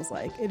what it smells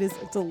like. It is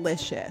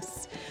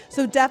delicious.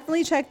 So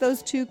definitely check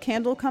those two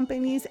candle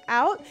companies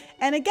out.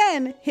 And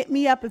again, hit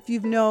me up if you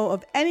know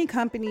of any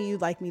company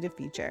you'd like me to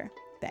feature.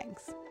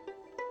 Thanks.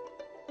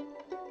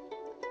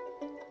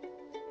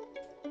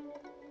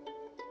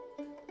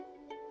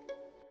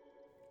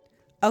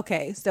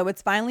 Okay, so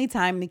it's finally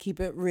time to keep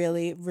it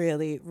really,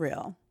 really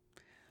real.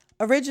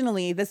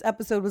 Originally, this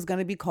episode was going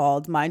to be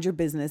called Mind Your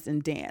Business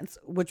and Dance,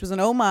 which was an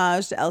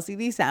homage to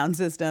LCD Sound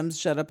System's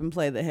Shut Up and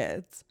Play the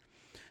Hits.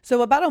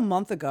 So about a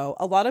month ago,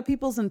 a lot of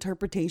people's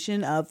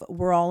interpretation of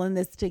 "we're all in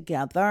this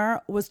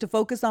together" was to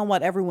focus on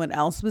what everyone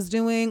else was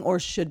doing or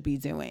should be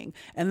doing.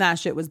 And that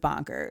shit was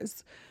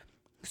bonkers.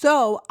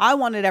 So I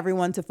wanted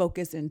everyone to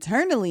focus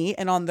internally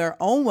and on their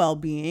own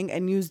well-being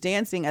and use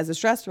dancing as a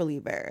stress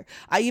reliever.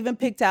 I even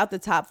picked out the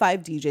top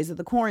 5 DJs of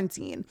the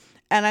quarantine.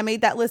 And I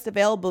made that list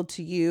available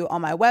to you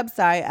on my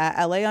website at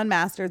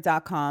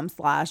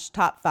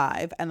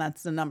launmastered.com/top5. And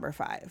that's the number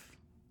 5.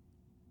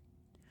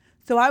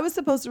 So I was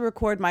supposed to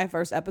record my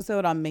first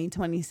episode on May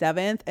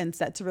 27th and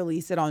set to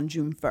release it on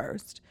June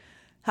 1st.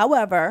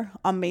 However,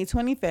 on May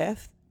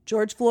 25th,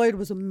 George Floyd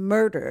was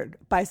murdered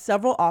by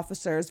several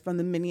officers from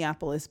the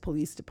Minneapolis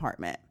Police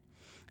Department.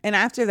 And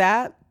after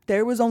that,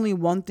 there was only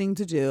one thing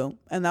to do,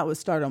 and that was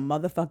start a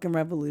motherfucking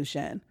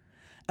revolution.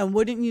 And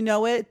wouldn't you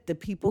know it, the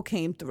people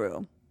came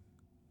through.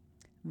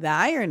 The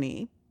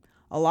irony,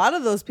 a lot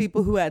of those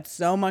people who had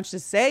so much to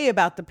say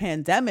about the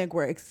pandemic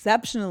were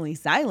exceptionally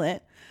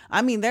silent.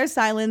 I mean, their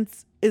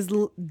silence is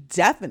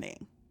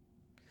deafening.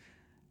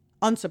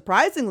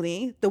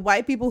 Unsurprisingly, the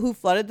white people who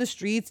flooded the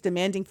streets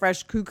demanding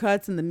fresh crew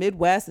cuts in the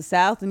Midwest, the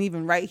South, and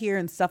even right here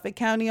in Suffolk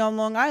County on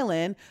Long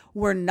Island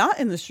were not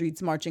in the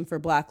streets marching for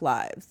Black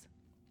lives.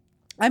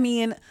 I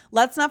mean,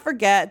 let's not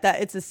forget that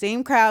it's the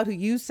same crowd who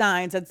used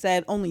signs that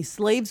said only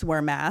slaves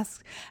wear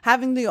masks,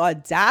 having the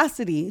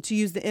audacity to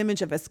use the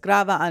image of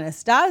Escrava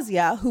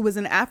Anastasia, who was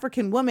an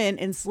African woman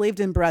enslaved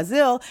in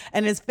Brazil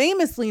and is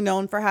famously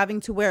known for having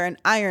to wear an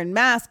iron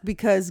mask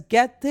because,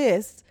 get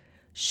this,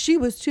 she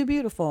was too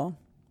beautiful.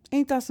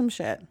 Ain't that some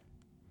shit?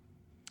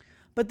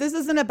 But this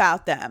isn't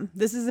about them.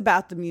 This is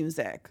about the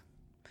music.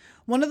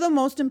 One of the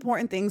most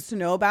important things to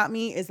know about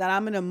me is that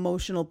I'm an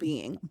emotional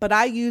being, but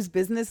I use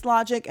business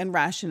logic and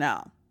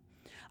rationale.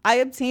 I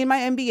obtained my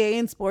MBA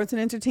in sports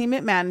and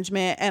entertainment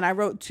management, and I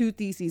wrote 2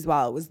 theses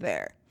while I was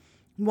there.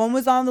 One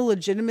was on the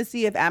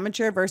legitimacy of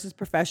amateur versus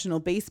professional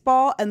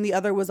baseball, and the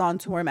other was on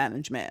tour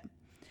management.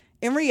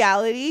 In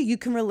reality, you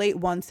can relate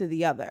one to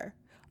the other.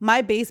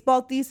 My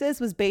baseball thesis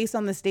was based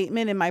on the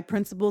statement in my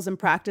Principles and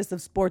Practice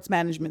of Sports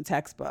Management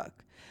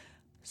textbook.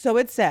 So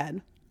it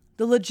said,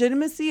 the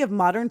legitimacy of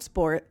modern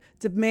sport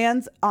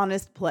demands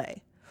honest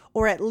play,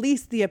 or at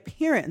least the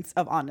appearance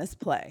of honest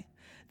play.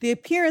 The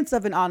appearance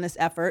of an honest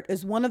effort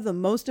is one of the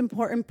most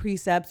important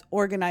precepts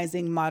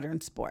organizing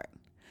modern sport.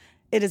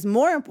 It is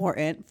more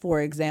important,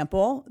 for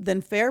example,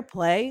 than fair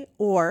play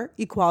or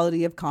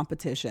equality of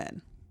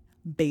competition.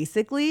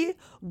 Basically,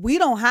 we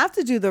don't have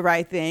to do the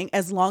right thing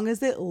as long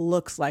as it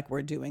looks like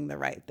we're doing the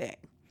right thing.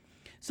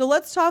 So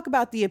let's talk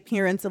about the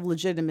appearance of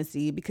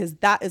legitimacy, because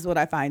that is what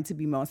I find to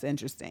be most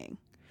interesting.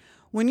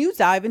 When you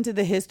dive into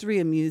the history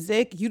of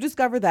music, you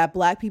discover that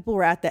Black people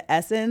were at the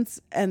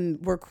essence and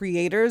were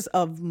creators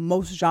of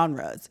most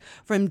genres,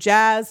 from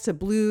jazz to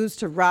blues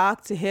to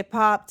rock to hip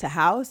hop to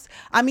house.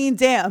 I mean,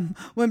 damn,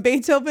 when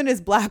Beethoven is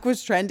Black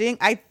was trending,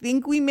 I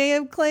think we may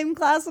have claimed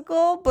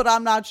classical, but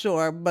I'm not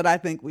sure, but I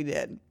think we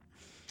did.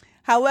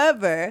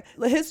 However,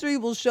 the history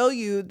will show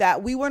you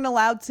that we weren't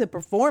allowed to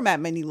perform at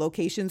many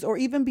locations or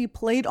even be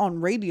played on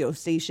radio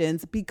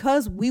stations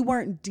because we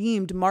weren't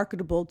deemed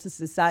marketable to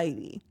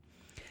society.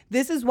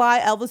 This is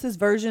why Elvis's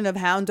version of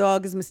Hound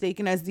Dog is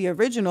mistaken as the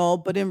original,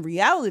 but in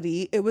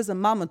reality, it was a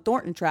Mama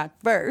Thornton track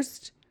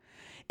first.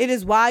 It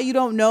is why you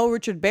don't know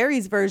Richard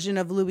Berry's version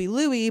of Louie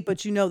Louie,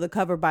 but you know the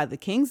cover by the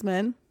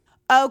Kingsmen.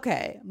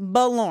 Okay,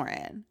 but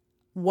Lauren,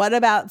 what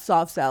about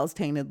Soft Cell's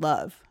Tainted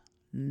Love?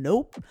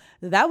 Nope,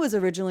 that was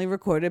originally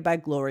recorded by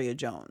Gloria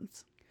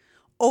Jones.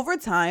 Over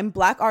time,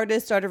 Black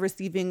artists started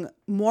receiving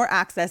more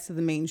access to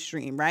the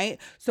mainstream,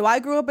 right? So I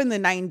grew up in the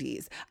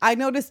 90s. I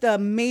noticed a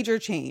major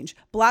change.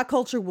 Black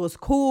culture was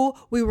cool.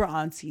 We were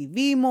on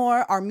TV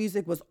more. Our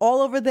music was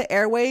all over the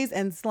airways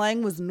and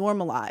slang was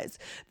normalized.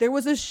 There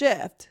was a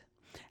shift.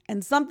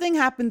 And something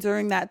happened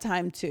during that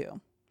time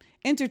too.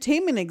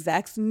 Entertainment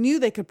execs knew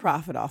they could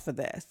profit off of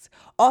this,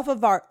 off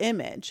of our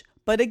image.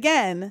 But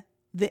again,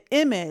 the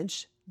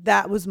image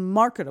that was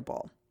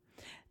marketable.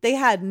 They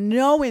had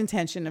no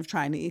intention of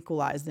trying to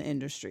equalize the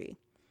industry.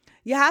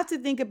 You have to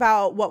think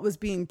about what was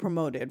being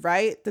promoted,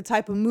 right? The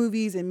type of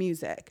movies and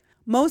music.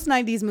 Most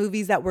 90s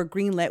movies that were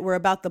greenlit were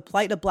about the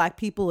plight of Black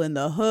people in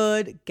the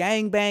hood,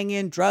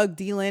 gangbanging, drug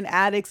dealing,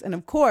 addicts, and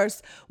of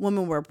course,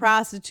 women were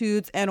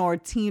prostitutes and or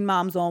teen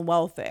moms on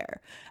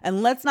welfare.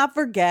 And let's not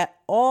forget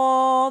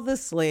all the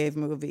slave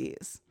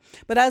movies.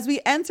 But as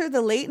we entered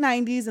the late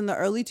 90s and the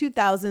early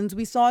 2000s,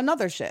 we saw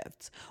another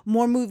shift.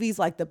 More movies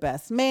like The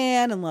Best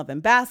Man and Love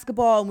and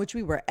Basketball, in which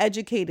we were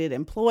educated,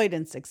 employed,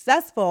 and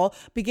successful,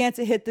 began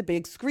to hit the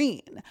big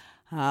screen.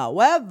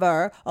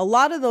 However, a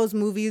lot of those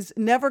movies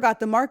never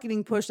got the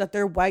marketing push that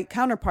their white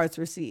counterparts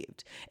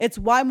received. It's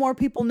why more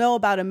people know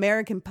about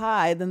American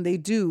Pie than they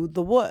do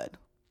The Wood.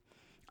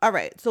 All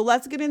right, so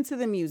let's get into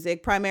the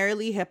music,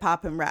 primarily hip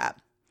hop and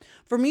rap.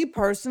 For me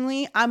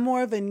personally, I'm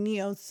more of a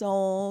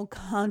neo-soul,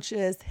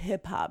 conscious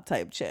hip-hop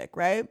type chick,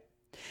 right?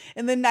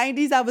 In the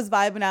 90s, I was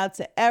vibing out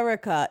to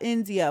Erica,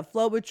 India,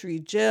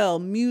 Flowetry, Jill,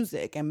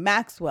 Music, and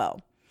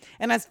Maxwell.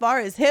 And as far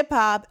as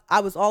hip-hop,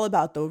 I was all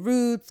about the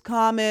Roots,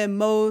 Common,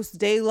 Mos,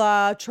 De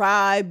La,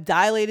 Tribe,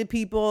 Dilated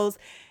Peoples,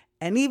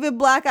 and even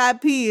Black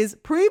Eyed Peas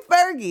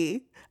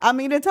pre-Fergie. I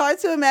mean, it's hard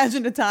to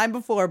imagine a time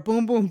before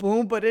Boom Boom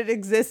Boom, but it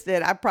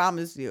existed, I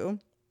promise you.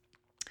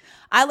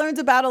 I learned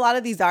about a lot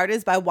of these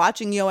artists by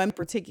watching Yo in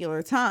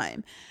particular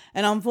time.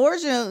 And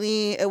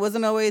unfortunately, it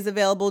wasn't always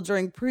available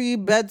during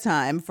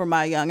pre-bedtime for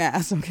my young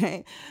ass,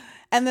 okay?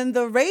 And then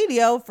the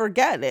radio,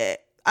 forget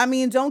it. I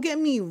mean, don't get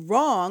me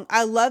wrong.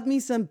 I love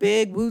me some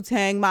Big,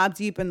 Wu-Tang, Mobb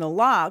Deep, and the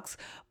Lox,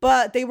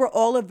 but they were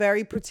all a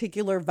very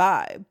particular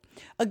vibe.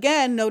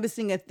 Again,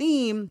 noticing a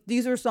theme,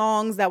 these were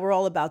songs that were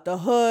all about the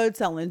hood,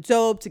 selling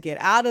dope to get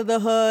out of the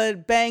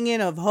hood,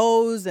 banging of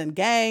hoes and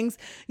gangs.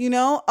 You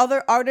know,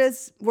 other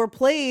artists were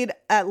played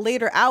at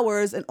later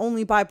hours and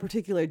only by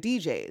particular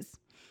DJs.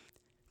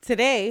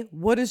 Today,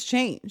 what has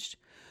changed?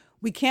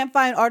 We can't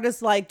find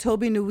artists like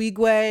Toby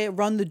Nwigwe,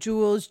 Run the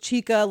Jewels,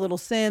 Chica, Little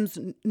Sims,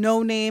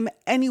 No Name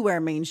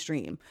anywhere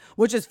mainstream,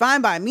 which is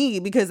fine by me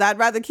because I'd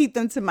rather keep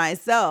them to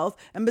myself.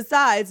 And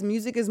besides,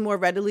 music is more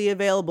readily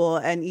available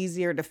and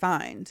easier to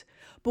find.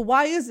 But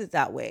why is it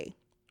that way?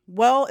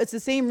 Well, it's the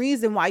same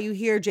reason why you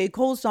hear J.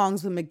 Cole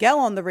songs with Miguel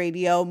on the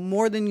radio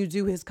more than you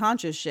do his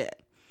conscious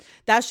shit.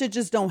 That shit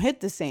just don't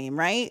hit the same,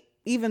 right?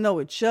 Even though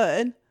it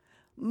should.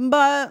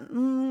 But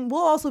we'll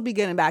also be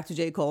getting back to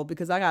J. Cole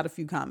because I got a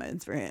few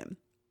comments for him.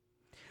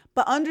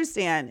 But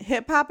understand,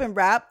 hip hop and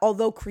rap,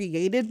 although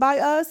created by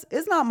us,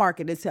 is not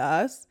marketed to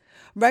us.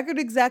 Record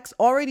execs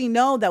already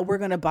know that we're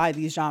going to buy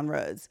these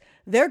genres.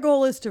 Their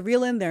goal is to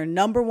reel in their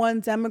number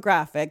one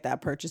demographic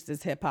that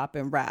purchases hip hop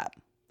and rap.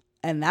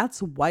 And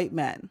that's white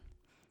men.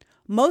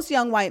 Most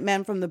young white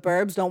men from the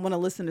burbs don't want to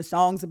listen to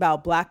songs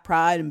about Black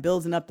pride and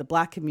building up the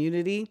Black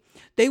community.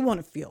 They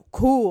want to feel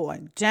cool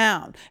and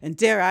down and,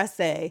 dare I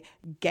say,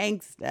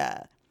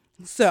 gangsta.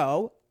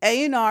 So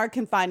A&R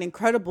can find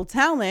incredible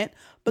talent,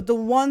 but the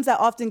ones that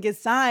often get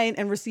signed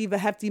and receive a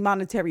hefty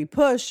monetary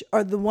push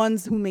are the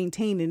ones who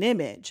maintain an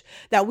image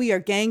that we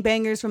are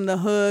gangbangers from the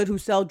hood who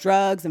sell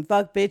drugs and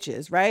fuck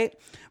bitches, right?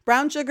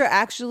 Brown Sugar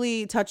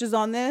actually touches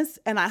on this,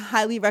 and I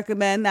highly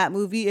recommend that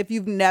movie if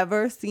you've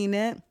never seen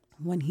it.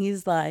 When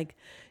he's like,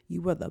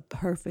 you were the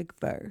perfect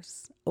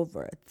verse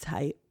over a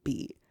tight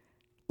beat.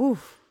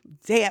 Oof.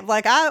 Damn,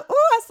 like I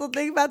still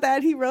think about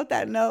that. He wrote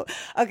that note.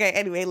 Okay,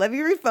 anyway, let me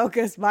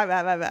refocus. My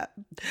bad.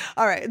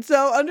 All right,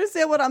 so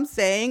understand what I'm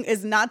saying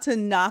is not to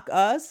knock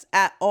us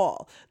at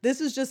all. This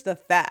is just a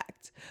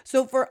fact.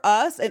 So for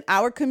us in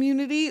our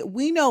community,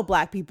 we know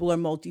Black people are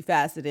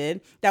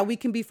multifaceted, that we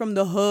can be from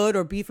the hood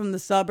or be from the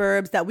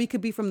suburbs, that we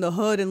could be from the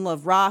hood and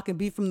love rock and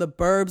be from the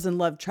burbs and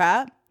love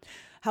trap.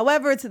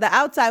 However, to the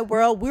outside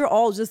world, we're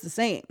all just the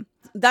same.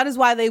 That is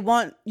why they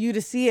want you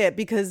to see it,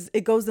 because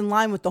it goes in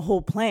line with the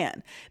whole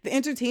plan. The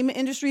entertainment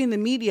industry and the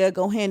media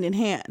go hand in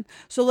hand.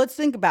 So let's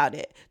think about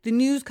it. The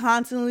news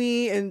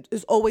constantly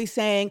is always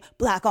saying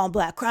Black on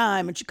Black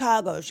crime in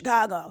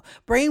Chicago,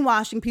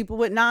 brainwashing people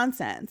with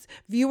nonsense.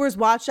 Viewers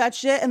watch that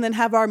shit and then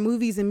have our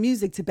movies and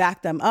music to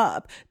back them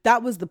up.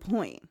 That was the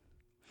point.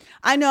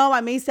 I know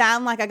I may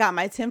sound like I got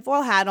my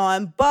tinfoil hat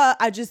on, but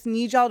I just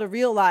need y'all to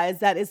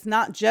realize that it's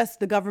not just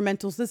the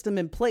governmental system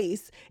in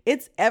place.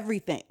 It's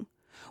everything.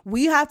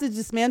 We have to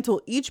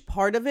dismantle each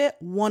part of it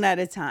one at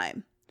a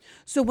time.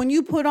 So when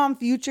you put on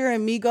Future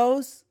and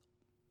Migos,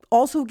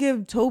 also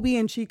give Toby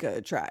and Chica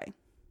a try.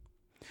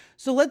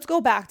 So let's go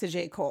back to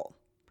J. Cole.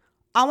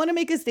 I want to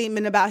make a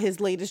statement about his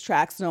latest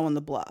track, Snow on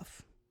the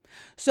Bluff.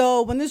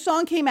 So when this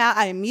song came out,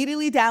 I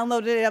immediately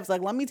downloaded it. I was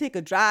like, let me take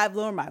a drive,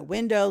 lower my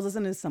windows,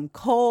 listen to some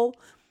Cole.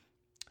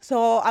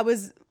 So I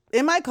was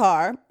in my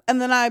car and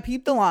then I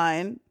peeped the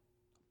line,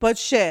 but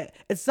shit,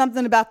 it's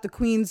something about the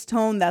Queen's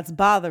tone that's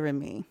bothering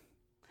me.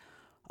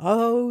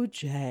 Oh,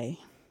 Jay.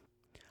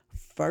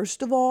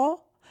 First of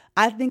all,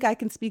 I think I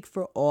can speak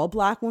for all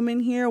Black women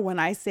here when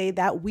I say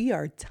that we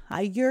are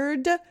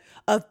tired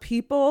of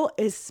people,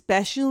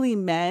 especially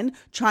men,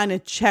 trying to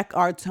check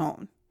our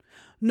tone.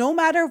 No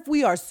matter if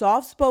we are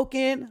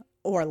soft-spoken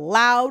or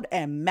loud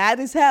and mad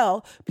as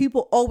hell,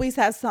 people always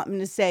have something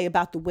to say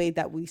about the way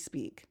that we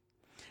speak.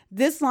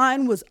 This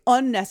line was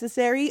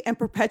unnecessary and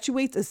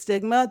perpetuates a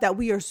stigma that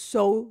we are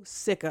so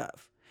sick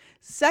of.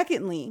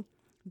 Secondly,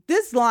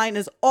 this line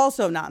is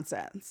also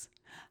nonsense.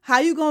 How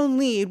you gonna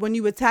lead when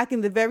you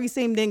attacking the very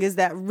same niggas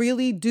that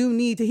really do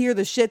need to hear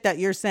the shit that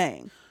you're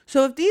saying?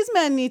 So if these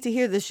men need to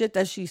hear the shit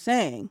that she's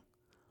saying,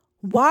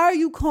 why are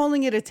you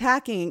calling it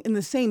attacking in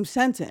the same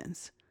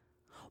sentence?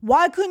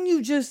 Why couldn't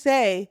you just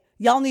say,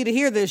 y'all need to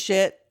hear this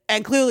shit,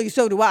 and clearly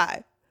so do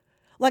I?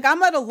 Like,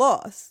 I'm at a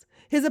loss.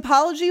 His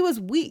apology was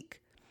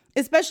weak,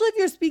 especially if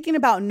you're speaking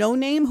about No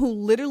Name, who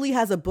literally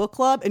has a book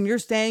club, and you're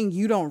saying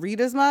you don't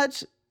read as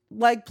much.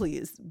 Like,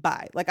 please,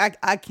 bye. Like,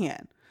 I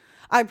can't.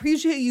 I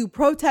appreciate you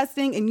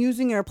protesting and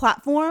using your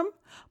platform,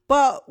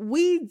 but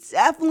we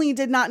definitely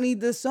did not need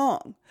this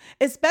song,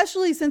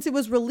 especially since it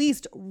was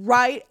released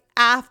right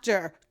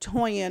after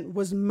Toyin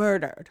was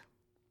murdered.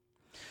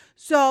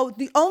 So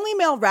the only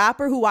male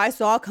rapper who I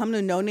saw come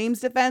to No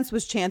Name's defense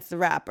was Chance the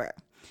Rapper.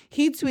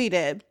 He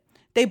tweeted,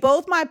 "They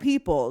both my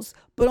peoples,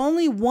 but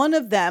only one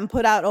of them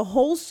put out a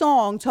whole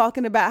song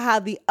talking about how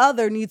the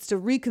other needs to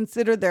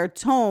reconsider their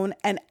tone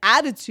and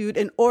attitude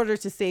in order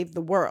to save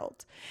the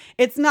world.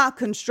 It's not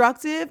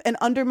constructive and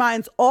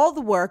undermines all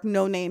the work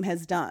No Name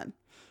has done.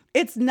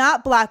 It's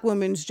not Black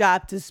women's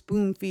job to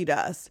spoon feed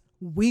us.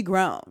 We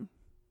grown."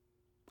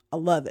 I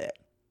love it.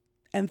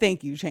 And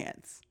thank you,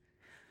 Chance.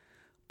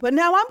 But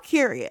now I'm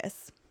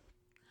curious.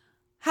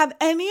 Have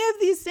any of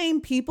these same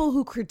people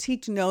who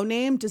critiqued No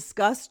Name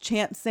discussed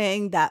Chance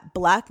saying that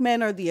Black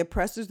men are the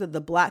oppressors of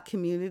the Black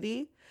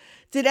community?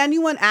 Did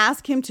anyone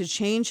ask him to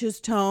change his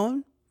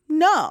tone?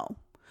 No.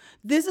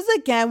 This is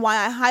again why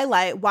I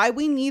highlight why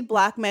we need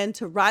Black men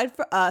to ride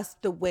for us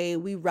the way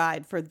we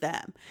ride for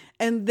them.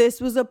 And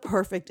this was a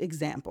perfect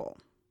example.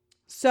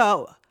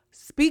 So,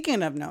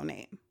 speaking of No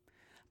Name,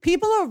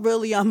 people are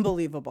really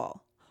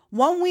unbelievable.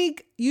 One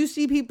week, you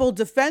see people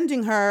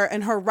defending her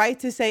and her right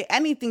to say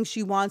anything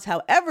she wants,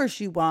 however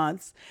she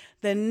wants.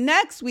 The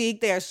next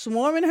week, they are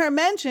swarming her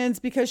mentions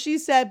because she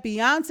said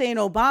Beyonce and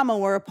Obama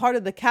were a part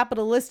of the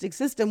capitalistic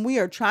system we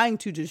are trying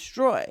to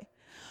destroy.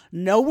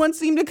 No one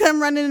seemed to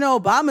come running in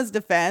Obama's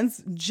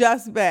defense,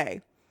 just Bey.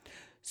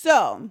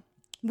 So,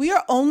 we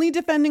are only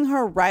defending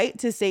her right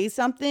to say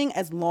something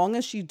as long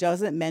as she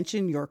doesn't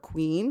mention your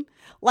queen.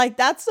 Like,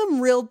 that's some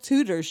real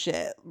Tudor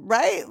shit,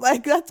 right?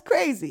 Like, that's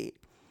crazy.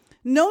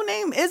 No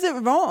Name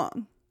isn't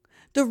wrong.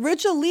 The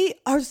rich elite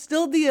are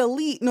still the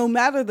elite no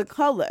matter the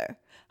color.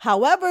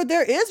 However,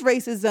 there is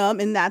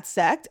racism in that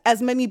sect,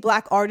 as many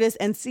Black artists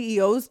and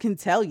CEOs can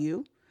tell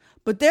you.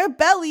 But their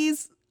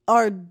bellies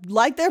are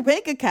like their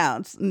bank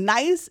accounts,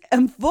 nice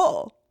and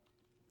full.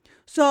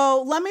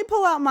 So let me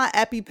pull out my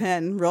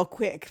EpiPen real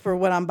quick for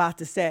what I'm about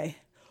to say.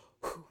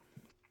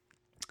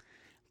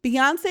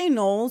 Beyonce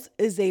Knowles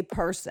is a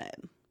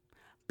person.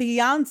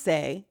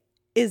 Beyonce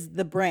is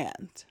the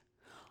brand.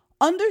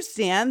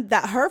 Understand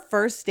that her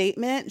first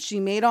statement she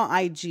made on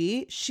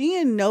IG, she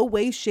in no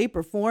way, shape,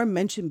 or form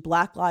mentioned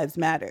Black Lives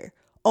Matter,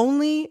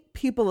 only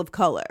people of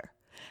color.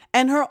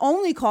 And her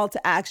only call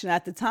to action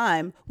at the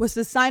time was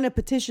to sign a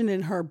petition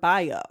in her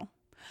bio.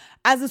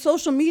 As a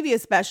social media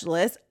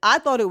specialist, I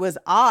thought it was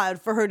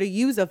odd for her to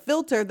use a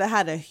filter that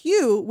had a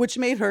hue which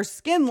made her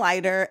skin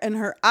lighter and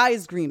her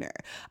eyes greener.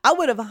 I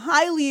would have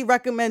highly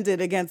recommended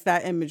against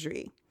that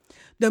imagery.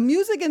 The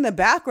music in the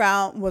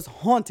background was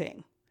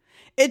haunting.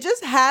 It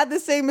just had the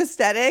same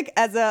aesthetic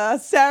as a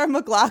Sarah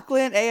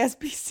McLachlan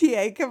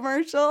ASPCA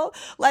commercial.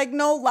 Like,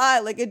 no lie,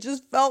 like it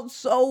just felt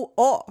so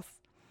off.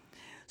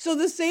 So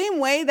the same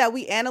way that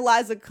we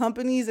analyze a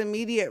company's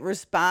immediate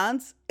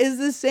response is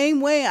the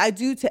same way I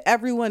do to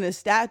everyone of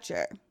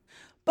stature.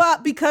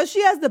 But because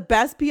she has the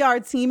best PR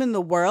team in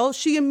the world,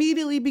 she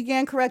immediately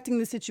began correcting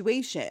the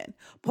situation,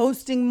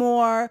 posting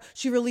more.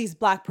 She released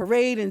Black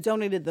Parade and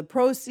donated the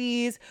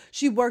proceeds.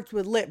 She worked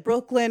with Lit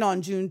Brooklyn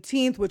on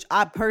Juneteenth, which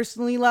I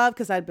personally love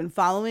because I'd been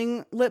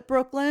following Lit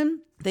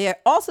Brooklyn. They are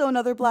also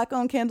another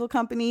Black-owned candle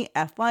company,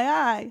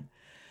 FYI.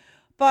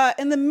 But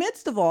in the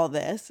midst of all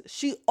this,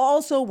 she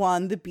also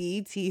won the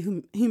BET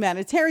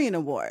Humanitarian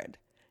Award.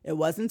 It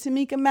wasn't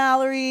Tamika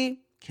Mallory,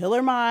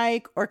 Killer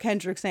Mike, or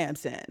Kendrick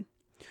Sampson.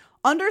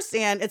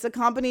 Understand it's a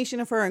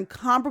combination of her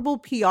incomparable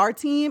PR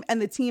team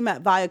and the team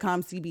at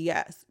Viacom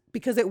CBS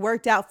because it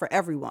worked out for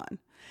everyone.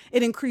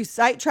 It increased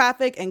site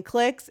traffic and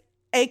clicks,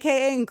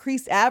 aka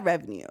increased ad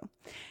revenue.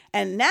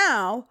 And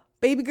now,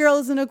 baby girl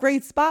is in a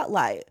great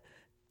spotlight.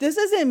 This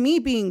isn't me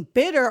being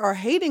bitter or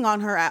hating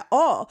on her at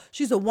all.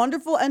 She's a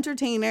wonderful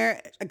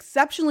entertainer,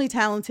 exceptionally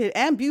talented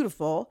and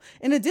beautiful.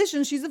 In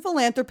addition, she's a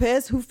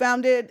philanthropist who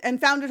founded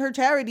her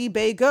charity,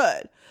 Bay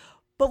Good.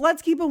 But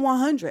let's keep it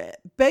 100.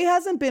 Bay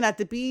hasn't been at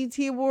the BET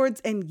Awards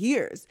in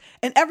years.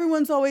 And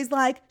everyone's always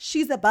like,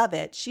 she's above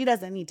it. She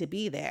doesn't need to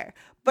be there.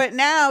 But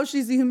now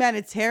she's a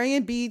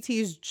humanitarian BET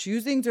is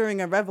choosing during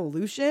a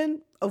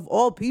revolution of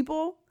all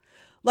people.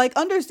 Like,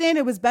 understand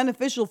it was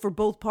beneficial for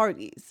both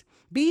parties.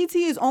 BET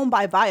is owned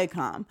by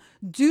Viacom.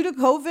 Due to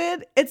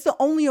COVID, it's the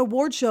only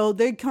award show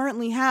they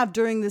currently have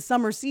during the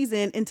summer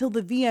season until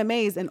the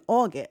VMAs in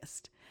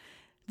August.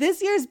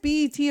 This year's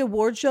BET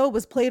award show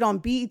was played on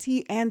BET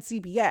and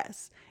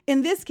CBS.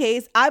 In this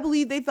case, I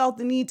believe they felt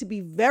the need to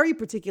be very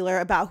particular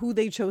about who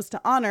they chose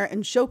to honor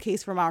and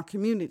showcase from our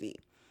community.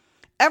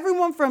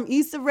 Everyone from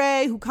Issa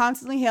Rae, who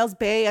constantly hails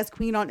Bay as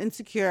queen on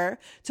Insecure,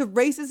 to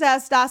racist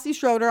ass Stassi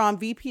Schroeder on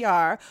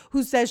VPR,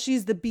 who says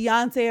she's the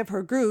Beyonce of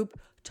her group,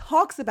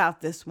 talks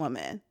about this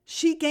woman.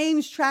 She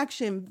gains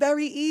traction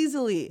very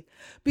easily.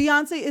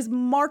 Beyonce is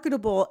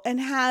marketable and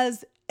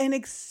has an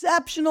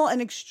exceptional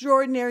and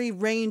extraordinary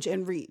range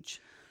and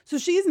reach. So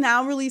she's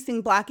now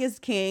releasing Black is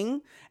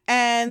King,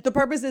 and the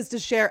purpose is to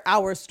share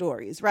our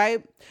stories,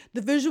 right?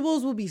 The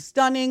visuals will be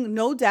stunning,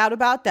 no doubt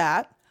about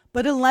that.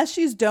 But unless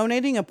she's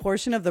donating a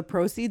portion of the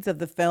proceeds of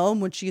the film,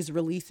 which she's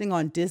releasing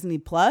on Disney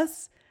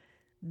Plus,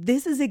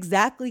 this is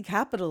exactly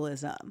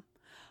capitalism.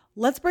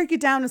 Let's break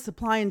it down to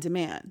supply and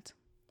demand.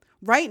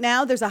 Right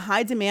now, there's a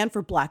high demand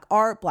for Black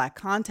art, Black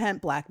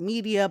content, Black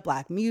media,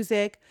 Black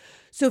music.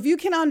 So if you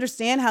can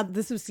understand how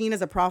this was seen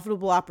as a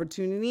profitable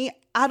opportunity,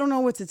 I don't know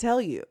what to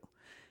tell you.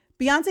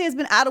 Beyonce has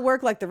been out of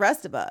work like the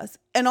rest of us.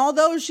 And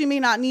although she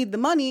may not need the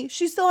money,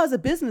 she still has a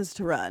business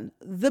to run,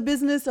 the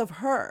business of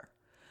her.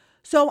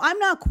 So I'm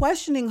not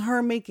questioning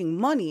her making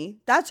money.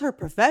 That's her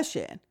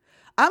profession.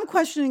 I'm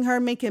questioning her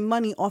making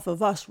money off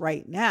of us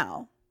right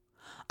now.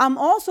 I'm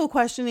also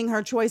questioning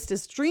her choice to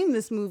stream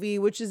this movie,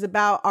 which is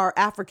about our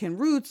African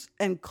roots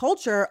and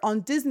culture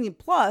on Disney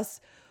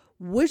Plus,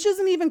 which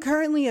isn't even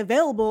currently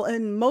available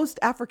in most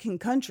African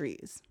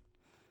countries.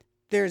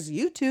 There's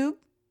YouTube.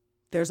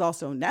 There's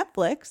also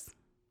Netflix.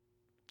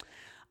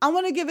 I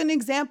want to give an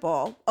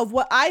example of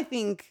what I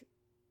think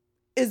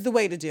is the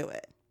way to do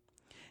it.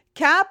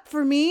 Cap,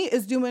 for me,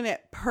 is doing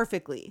it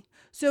perfectly.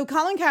 So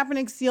Colin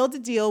Kaepernick sealed a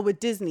deal with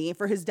Disney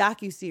for his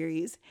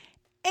docuseries,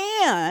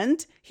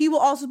 and he will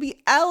also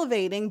be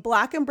elevating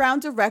Black and brown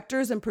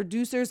directors and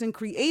producers and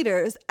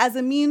creators as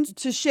a means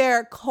to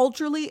share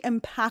culturally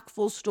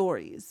impactful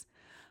stories.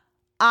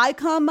 I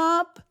come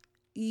up,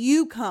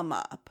 you come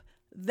up.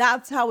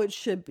 That's how it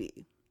should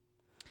be.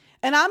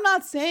 And I'm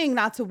not saying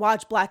not to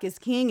watch Black is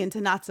King and to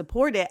not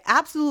support it.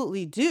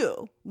 Absolutely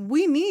do.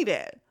 We need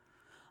it.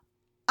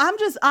 I'm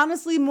just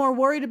honestly more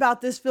worried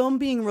about this film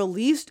being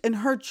released and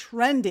her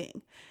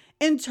trending.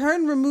 In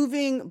turn,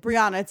 removing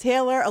Breonna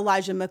Taylor,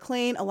 Elijah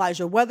McClain,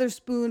 Elijah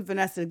Weatherspoon,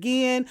 Vanessa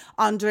Guillen,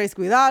 Andres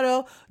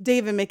Guardado,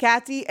 David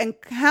McAtee, and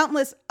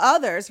countless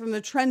others from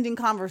the trending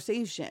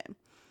conversation.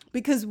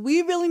 Because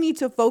we really need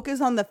to focus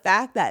on the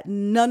fact that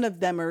none of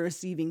them are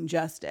receiving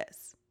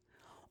justice.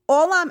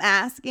 All I'm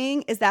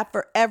asking is that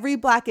for every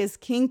Black is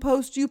King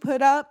post you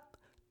put up,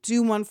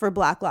 do one for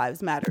Black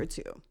Lives Matter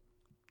too.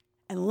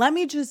 And let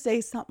me just say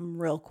something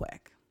real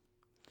quick.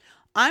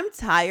 I'm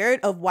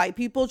tired of white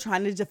people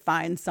trying to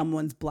define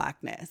someone's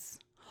Blackness.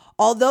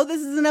 Although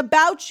this isn't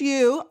about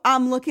you,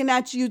 I'm looking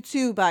at you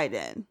too,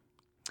 Biden.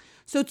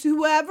 So to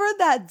whoever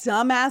that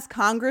dumbass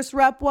Congress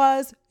rep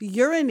was,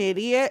 you're an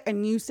idiot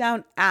and you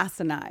sound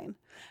asinine.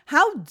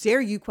 How dare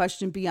you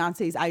question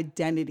Beyonce's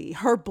identity,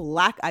 her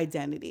Black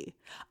identity?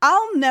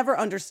 I'll never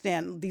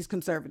understand these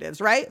conservatives,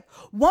 right?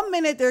 One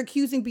minute they're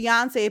accusing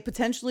Beyonce of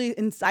potentially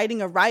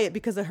inciting a riot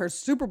because of her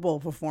Super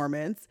Bowl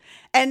performance,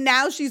 and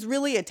now she's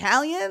really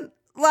Italian?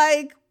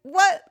 Like,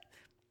 what?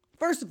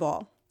 First of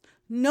all,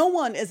 no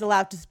one is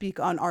allowed to speak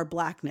on our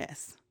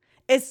Blackness,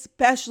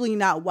 especially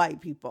not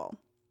white people.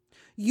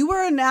 You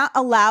are not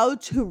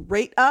allowed to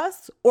rate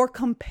us or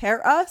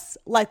compare us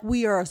like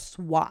we are a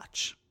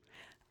swatch.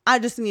 I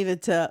just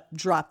needed to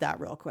drop that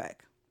real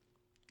quick.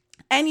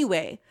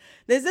 Anyway,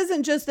 this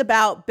isn't just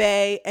about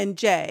Bey and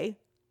Jay.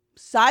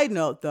 Side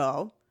note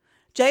though,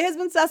 Jay has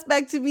been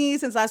suspect to me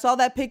since I saw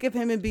that pic of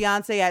him and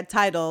Beyonce at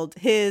Titled,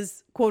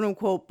 his quote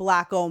unquote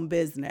Black owned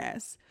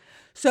business.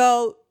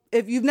 So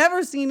if you've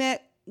never seen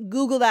it,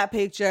 Google that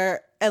picture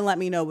and let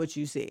me know what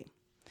you see.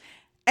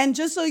 And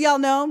just so y'all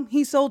know,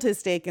 he sold his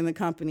stake in the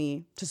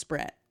company to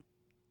Sprint.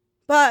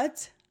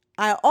 But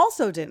I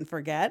also didn't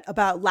forget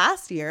about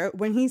last year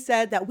when he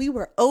said that we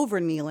were over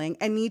kneeling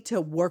and need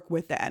to work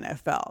with the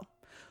NFL,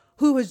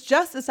 who has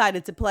just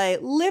decided to play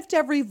Lift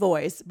Every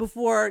Voice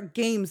before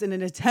games in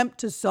an attempt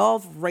to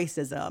solve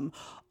racism.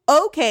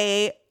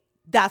 Okay,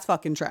 that's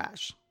fucking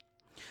trash.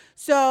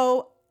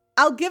 So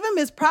I'll give him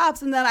his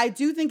props in that I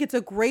do think it's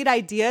a great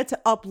idea to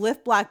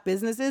uplift Black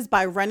businesses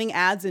by running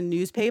ads in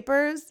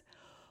newspapers.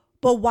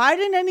 But why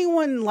didn't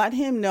anyone let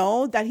him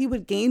know that he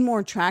would gain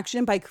more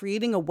traction by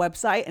creating a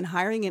website and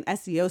hiring an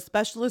SEO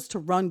specialist to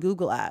run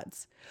Google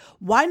ads?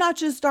 Why not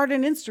just start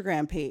an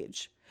Instagram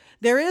page?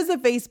 There is a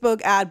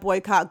Facebook ad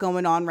boycott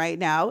going on right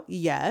now,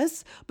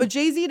 yes, but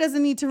Jay-Z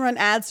doesn't need to run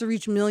ads to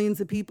reach millions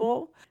of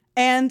people.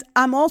 And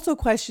I'm also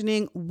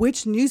questioning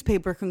which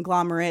newspaper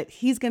conglomerate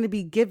he's going to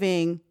be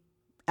giving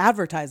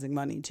advertising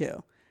money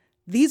to.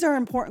 These are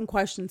important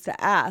questions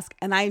to ask,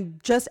 and I'm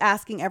just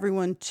asking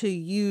everyone to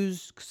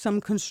use some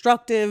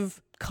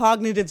constructive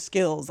cognitive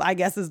skills, I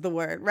guess is the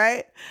word,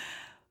 right?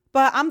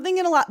 But I'm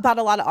thinking about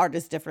a lot of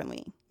artists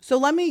differently. So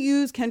let me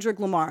use Kendrick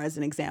Lamar as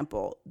an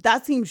example.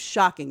 That seems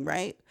shocking,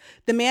 right?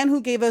 The man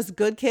who gave us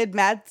Good Kid,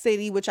 Mad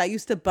City, which I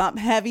used to bump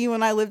heavy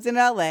when I lived in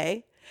LA.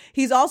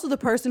 He's also the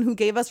person who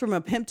gave us From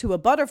a Pimp to a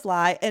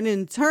Butterfly, and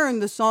in turn,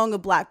 the song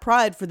of Black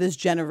pride for this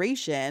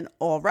generation.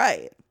 All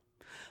right.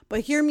 But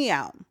hear me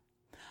out.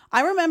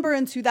 I remember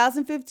in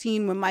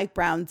 2015 when Mike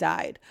Brown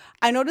died,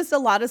 I noticed a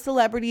lot of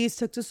celebrities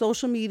took to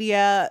social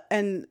media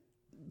and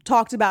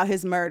talked about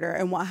his murder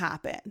and what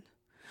happened.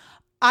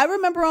 I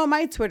remember on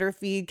my Twitter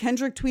feed,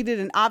 Kendrick tweeted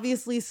an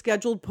obviously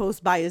scheduled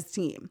post by his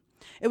team.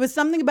 It was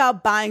something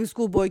about buying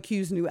Schoolboy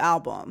Q's new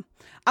album.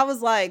 I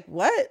was like,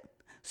 what?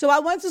 So I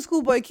went to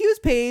Schoolboy Q's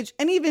page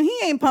and even he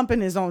ain't pumping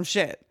his own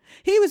shit.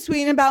 He was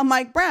tweeting about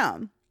Mike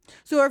Brown.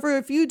 So for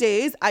a few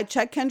days, I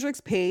checked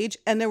Kendrick's page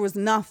and there was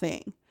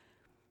nothing.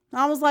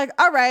 I was like,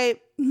 all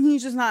right,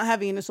 he's just not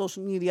heavy into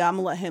social media. I'm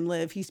going to let him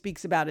live. He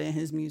speaks about it in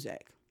his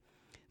music.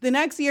 The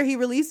next year, he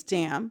released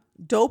Damn,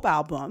 dope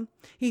album.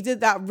 He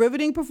did that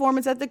riveting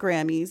performance at the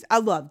Grammys. I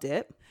loved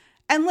it.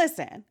 And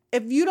listen,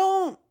 if you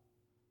don't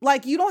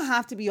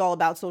have to be all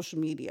about social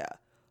media,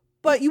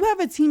 but you have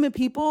a team of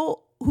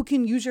people who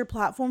can use your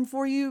platform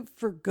for you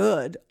for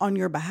good on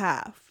your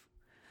behalf.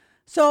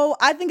 So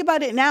I think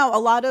about it now, a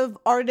lot of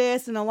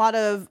artists and a lot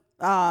of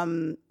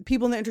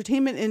people in the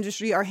entertainment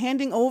industry are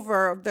handing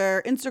over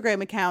their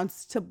Instagram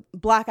accounts to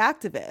Black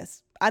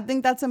activists. I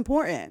think that's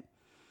important.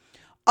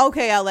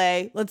 Okay,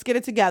 LA, let's get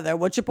it together.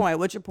 What's your point,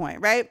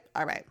 right?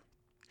 All right.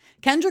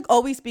 Kendrick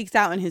always speaks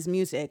out in his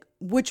music,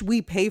 which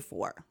we pay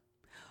for.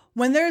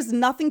 When there's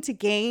nothing to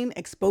gain,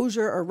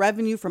 exposure or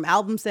revenue from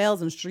album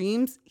sales and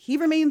streams, he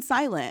remains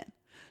silent.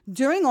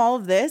 During all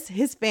of this,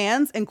 his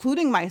fans,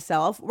 including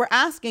myself, were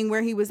asking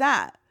where he was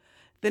at.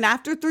 Then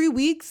after 3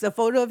 weeks, a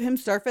photo of him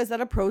surfaced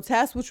at a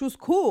protest, which was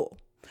cool.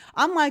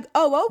 I'm like,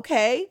 oh,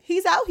 okay,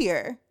 he's out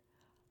here.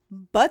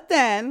 But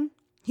then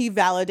he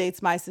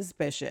validates my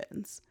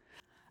suspicions.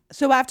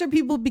 So after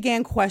people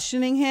began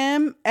questioning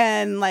him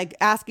and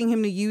asking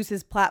him to use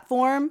his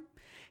platform,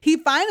 he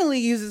finally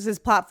uses his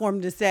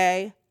platform to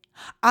say,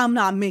 I'm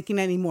not making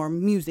any more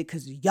music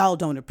because y'all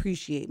don't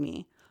appreciate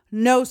me.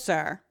 No,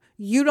 sir,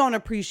 you don't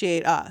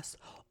appreciate us.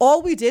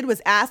 All we did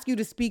was ask you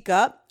to speak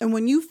up. And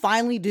when you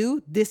finally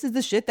do, this is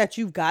the shit that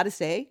you've got to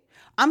say.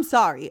 I'm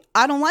sorry.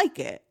 I don't like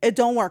it. It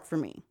don't work for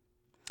me.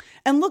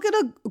 And look at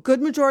a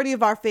good majority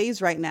of our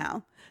faves right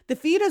now. The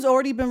feed has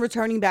already been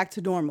returning back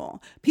to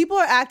normal. People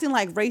are acting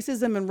like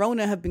racism and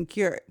Rona have been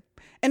cured.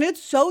 And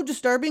it's so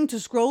disturbing to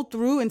scroll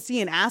through and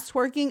see an ass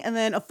twerking and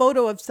then a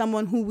photo of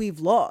someone who we've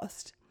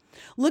lost.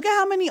 Look at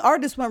how many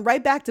artists went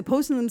right back to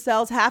posting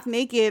themselves half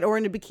naked or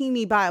in a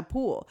bikini by a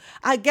pool.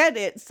 I get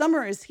it.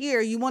 Summer is here.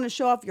 You want to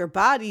show off your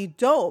body.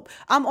 Dope.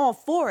 I'm all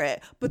for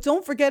it. But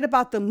don't forget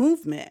about the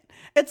movement.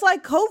 It's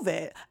like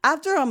COVID.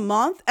 After a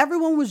month,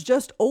 everyone was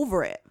just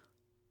over it.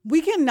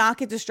 We cannot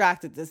get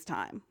distracted this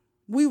time.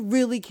 We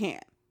really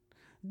can't.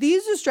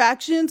 These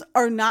distractions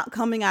are not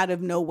coming out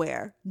of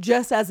nowhere,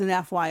 just as an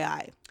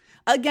FYI.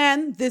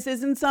 Again, this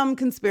isn't some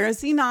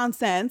conspiracy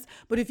nonsense,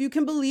 but if you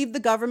can believe the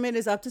government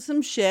is up to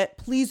some shit,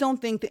 please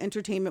don't think the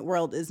entertainment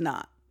world is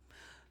not.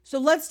 So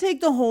let's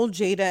take the whole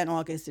Jada and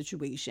August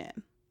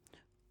situation.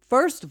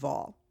 First of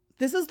all,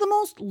 this is the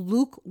most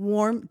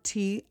lukewarm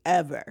tea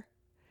ever.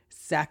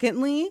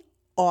 Secondly,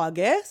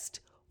 August,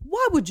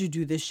 why would you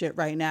do this shit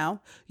right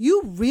now?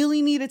 You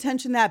really need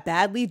attention that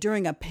badly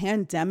during a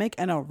pandemic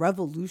and a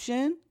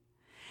revolution?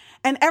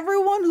 And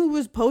everyone who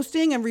was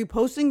posting and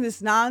reposting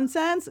this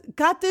nonsense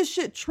got this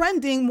shit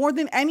trending more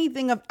than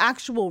anything of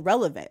actual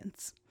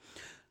relevance.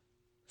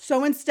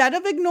 So instead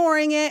of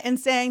ignoring it and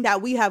saying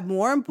that we have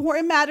more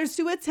important matters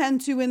to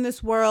attend to in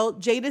this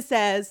world, Jada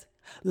says,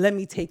 let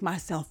me take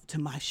myself to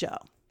my show.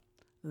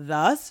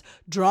 Thus,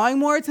 drawing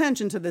more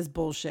attention to this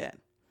bullshit.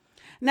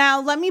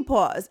 Now, let me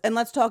pause and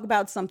let's talk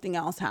about something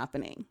else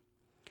happening.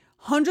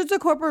 Hundreds of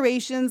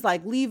corporations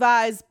like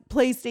Levi's,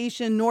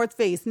 PlayStation, North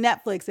Face,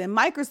 Netflix, and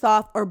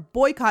Microsoft are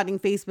boycotting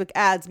Facebook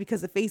ads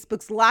because of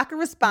Facebook's lack of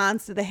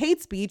response to the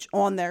hate speech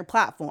on their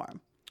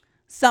platform.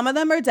 Some of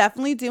them are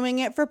definitely doing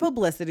it for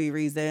publicity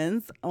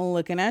reasons,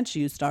 looking at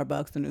you,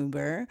 Starbucks and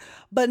Uber,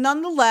 but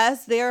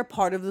nonetheless, they are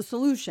part of the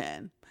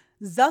solution.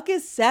 Zuck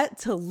is set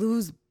to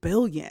lose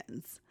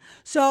billions.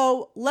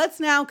 So let's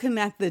now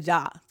connect the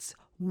dots.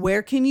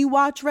 Where can you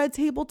watch Red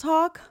Table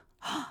Talk?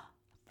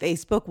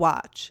 Facebook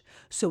Watch.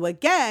 So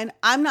again,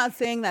 I'm not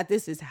saying that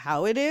this is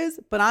how it is,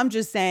 but I'm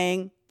just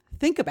saying,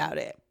 think about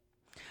it.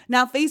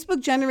 Now,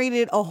 Facebook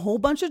generated a whole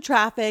bunch of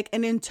traffic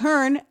and in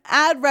turn,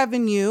 ad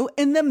revenue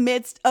in the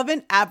midst of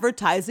an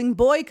advertising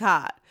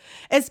boycott,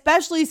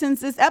 especially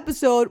since this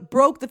episode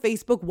broke the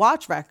Facebook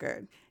Watch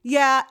record.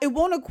 Yeah, it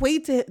won't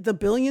equate to the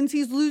billions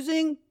he's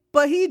losing,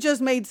 but he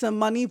just made some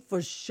money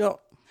for sure.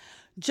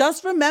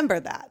 Just remember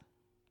that.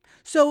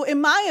 So in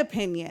my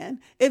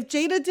opinion, if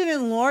Jada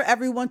didn't lure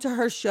everyone to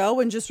her show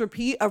and just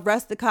repeat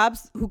arrest the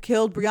cops who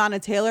killed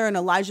Breonna Taylor and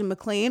Elijah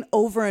McClain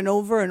over and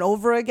over and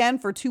over again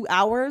for 2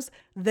 hours,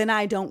 then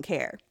I don't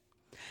care.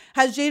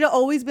 Has Jada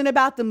always been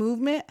about the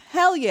movement?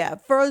 Hell yeah,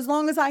 for as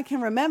long as I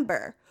can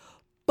remember.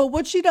 But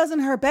what she does in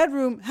her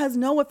bedroom has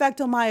no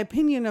effect on my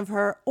opinion of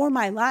her or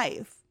my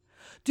life.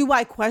 Do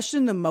I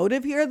question the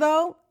motive here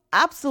though?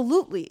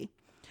 Absolutely.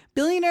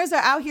 Billionaires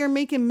are out here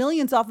making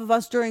millions off of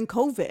us during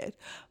COVID.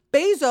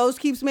 Bezos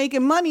keeps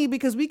making money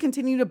because we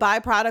continue to buy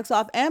products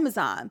off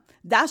Amazon.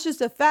 That's just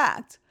a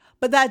fact.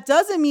 But that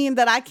doesn't mean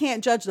that I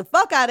can't judge the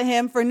fuck out of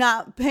him for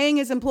not paying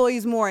his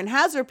employees more in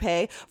hazard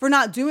pay, for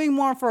not doing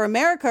more for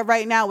America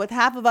right now with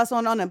half of us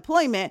on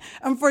unemployment,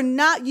 and for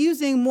not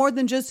using more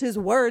than just his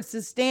words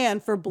to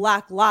stand for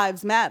Black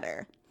Lives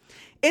Matter.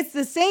 It's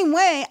the same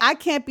way I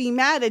can't be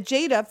mad at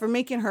Jada for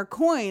making her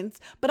coins,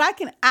 but I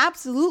can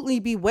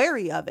absolutely be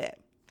wary of it.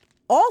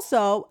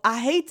 Also, I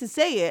hate to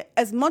say it,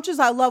 as much as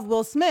I love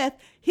Will Smith,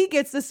 he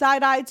gets the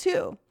side eye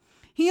too.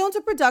 He owns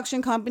a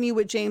production company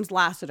with James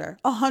Lasseter,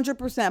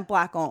 100%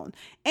 Black owned.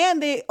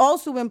 And they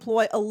also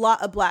employ a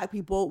lot of Black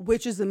people,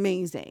 which is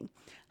amazing.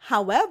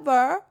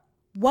 However,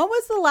 when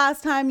was the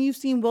last time you've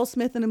seen Will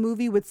Smith in a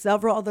movie with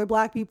several other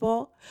Black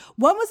people?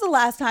 When was the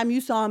last time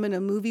you saw him in a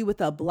movie with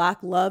a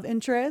Black love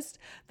interest?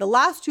 The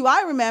last two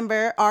I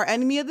remember are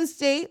Enemy of the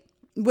State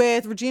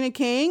with Regina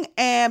King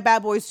and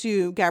Bad Boys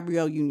 2,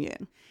 Gabrielle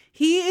Union.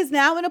 He is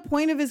now in a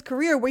point of his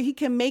career where he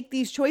can make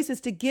these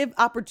choices to give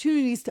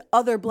opportunities to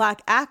other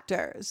Black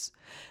actors.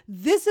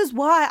 This is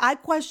why I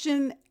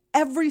question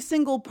every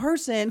single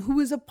person who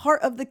is a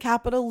part of the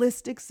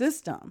capitalistic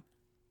system.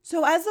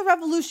 So as the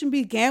revolution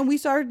began, we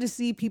started to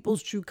see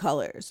people's true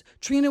colors.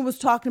 Trina was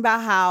talking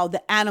about how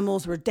the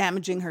animals were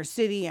damaging her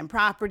city and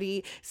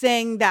property,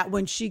 saying that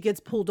when she gets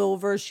pulled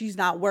over, she's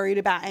not worried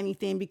about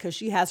anything because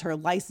she has her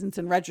license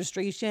and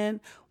registration.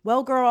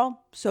 Well,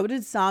 girl, so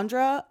did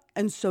Sandra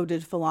and so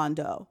did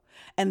Philando.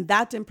 And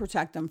that didn't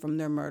protect them from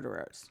their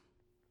murderers.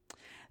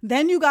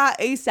 Then you got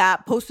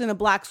ASAP posting a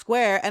black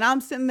square and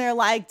I'm sitting there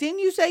like, didn't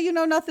you say you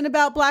know nothing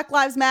about Black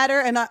Lives Matter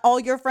and all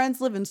your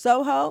friends live in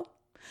Soho?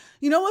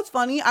 You know what's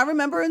funny? I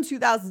remember in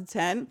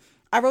 2010,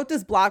 I wrote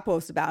this blog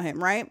post about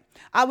him, right?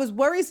 I was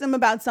worrisome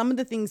about some of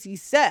the things he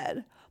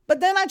said,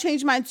 but then I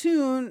changed my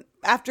tune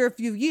after a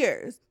few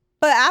years.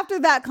 But after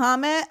that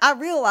comment, I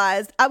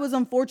realized I was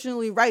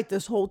unfortunately right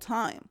this whole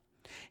time.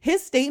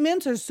 His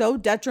statements are so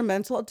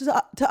detrimental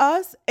to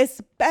us,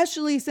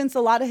 especially since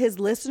a lot of his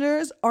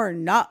listeners are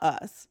not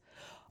us.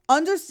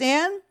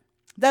 Understand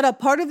that a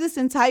part of this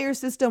entire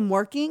system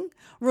working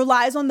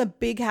relies on the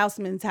big house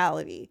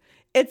mentality.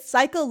 It's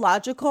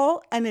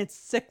psychological and it's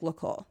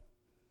cyclical.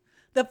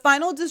 The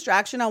final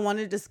distraction I want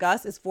to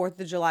discuss is 4th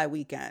of July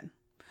weekend.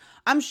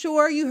 I'm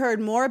sure you heard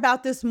more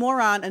about this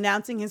moron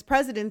announcing his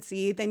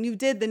presidency than you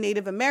did the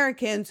Native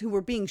Americans who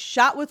were being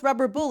shot with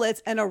rubber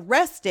bullets and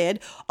arrested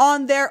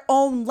on their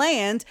own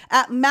land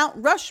at Mount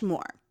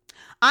Rushmore.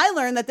 I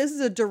learned that this is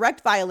a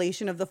direct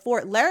violation of the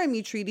Fort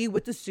Laramie Treaty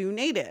with the Sioux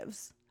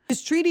Natives.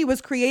 This treaty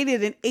was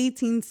created in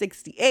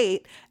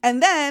 1868,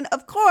 and then,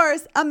 of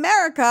course,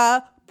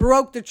 America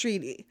broke the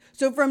treaty.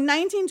 So from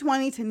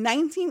 1920 to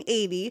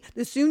 1980,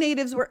 the Sioux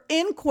Natives were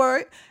in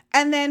court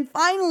And then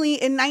finally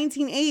in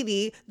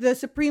 1980, the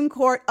Supreme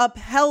Court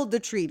upheld the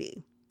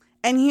treaty.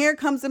 And here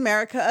comes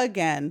America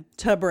again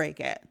to break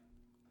it.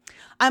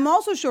 I'm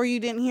also sure you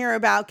didn't hear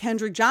about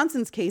Kendrick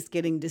Johnson's case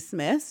getting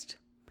dismissed.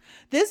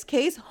 This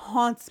case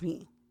haunts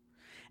me.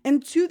 In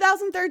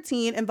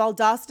 2013 in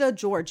Valdosta,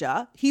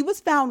 Georgia, he was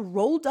found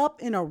rolled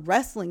up in a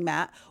wrestling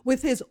mat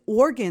with his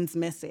organs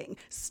missing,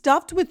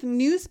 stuffed with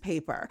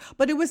newspaper,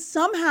 but it was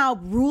somehow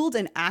ruled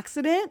an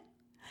accident.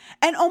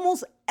 And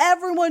almost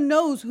everyone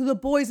knows who the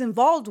boys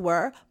involved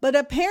were, but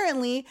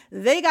apparently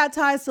they got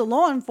ties to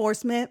law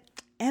enforcement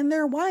and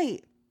they're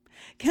white.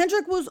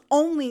 Kendrick was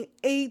only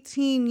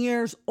 18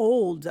 years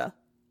old.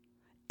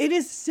 It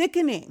is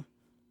sickening.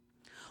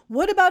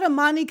 What about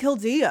Imani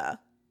Kildia?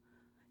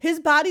 His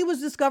body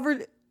was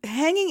discovered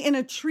hanging in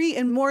a tree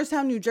in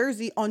Morristown, New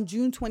Jersey on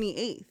June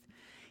 28th.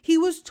 He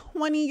was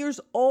 20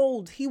 years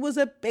old. He was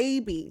a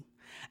baby.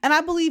 And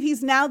I believe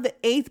he's now the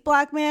 8th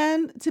Black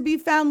man to be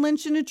found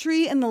lynched in a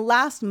tree in the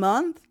last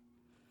month.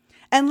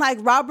 And like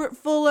Robert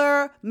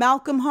Fuller,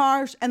 Malcolm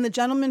Harsh, and the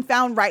gentleman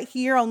found right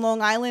here on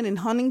Long Island in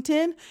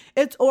Huntington,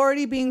 it's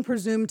already being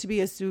presumed to be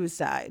a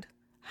suicide.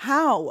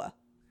 How?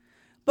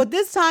 But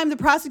this time, the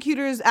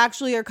prosecutors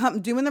actually are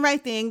doing the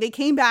right thing. They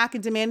came back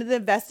and demanded the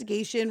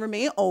investigation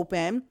remain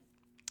open.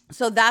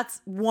 So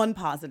that's one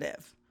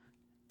positive.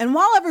 And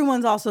while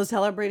everyone's also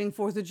celebrating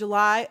 4th of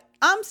July,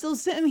 I'm still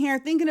sitting here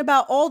thinking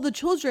about all the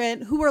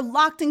children who are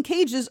locked in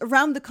cages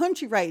around the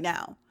country right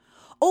now.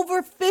 Over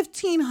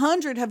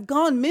 1,500 have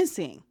gone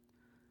missing.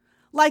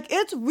 Like,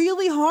 it's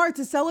really hard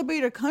to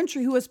celebrate a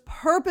country who has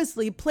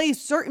purposely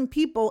placed certain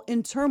people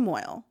in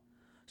turmoil.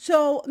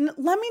 So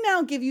let me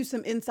now give you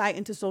some insight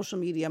into social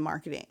media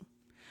marketing.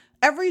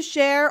 Every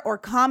share or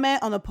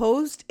comment on a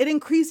post, it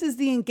increases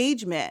the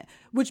engagement,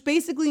 which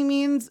basically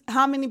means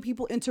how many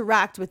people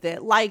interact with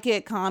it, like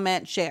it,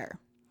 comment, share.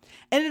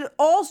 And it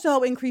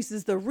also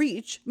increases the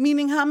reach,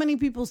 meaning how many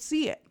people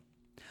see it.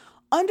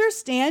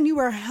 Understand you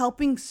are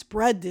helping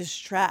spread this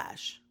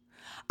trash.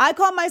 I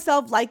call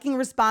myself liking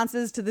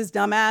responses to this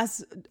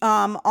dumbass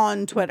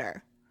on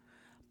Twitter.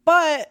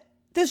 But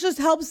this just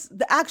helps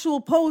the actual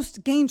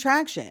post gain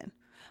traction.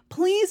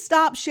 Please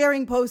stop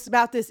sharing posts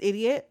about this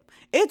idiot.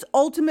 It's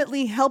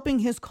ultimately helping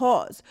his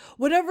cause,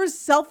 whatever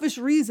selfish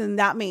reason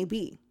that may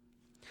be.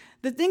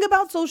 The thing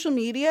about social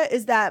media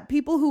is that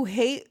people who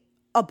hate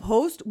a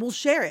post will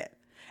share it,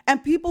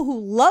 and people who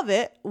love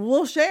it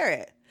will share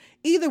it.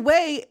 Either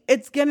way,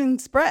 it's getting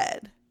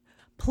spread.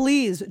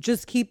 Please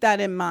just keep that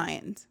in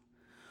mind.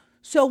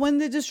 So when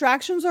the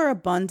distractions are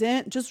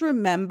abundant, just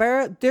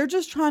remember they're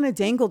just trying to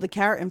dangle the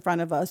carrot in front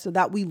of us so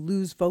that we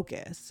lose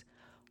focus.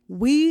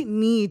 We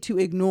need to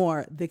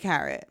ignore the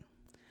carrot.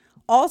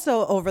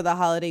 Also, over the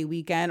holiday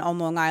weekend on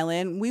Long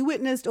Island, we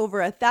witnessed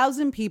over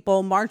 1,000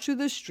 people march through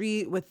the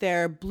street with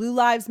their Blue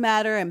Lives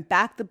Matter and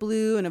Back the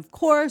Blue and, of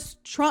course,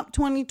 Trump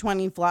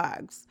 2020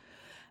 flags,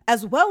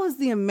 as well as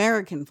the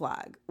American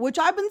flag, which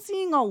I've been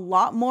seeing a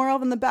lot more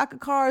of in the back of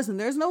cars, and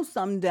there's no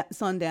sun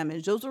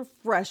damage. Those are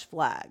fresh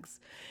flags.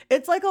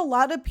 It's like a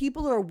lot of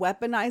people are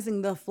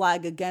weaponizing the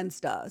flag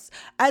against us,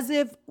 as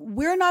if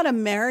we're not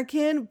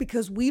American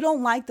because we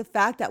don't like the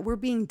fact that we're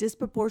being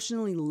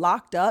disproportionately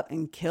locked up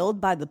and killed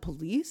by the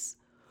police.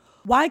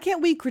 Why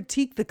can't we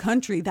critique the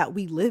country that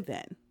we live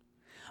in?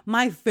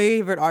 My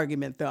favorite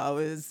argument, though,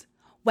 is,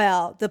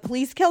 well, the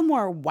police kill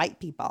more white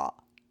people,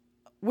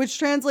 which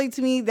translates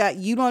to me that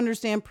you don't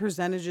understand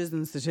percentages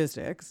and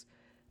statistics,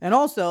 and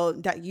also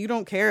that you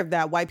don't care if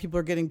that white people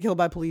are getting killed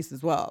by police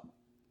as well.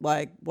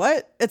 Like,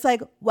 what? It's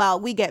like, well,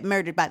 we get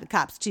murdered by the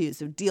cops too,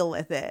 so deal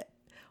with it.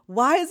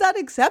 Why is that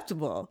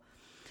acceptable?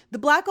 The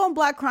black on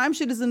black crime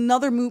shit is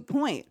another moot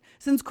point,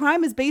 since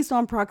crime is based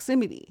on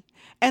proximity.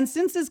 And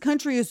since this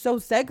country is so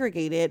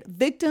segregated,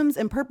 victims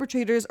and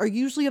perpetrators are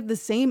usually of the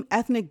same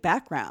ethnic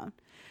background.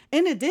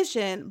 In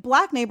addition,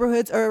 black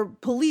neighborhoods are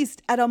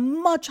policed at a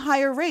much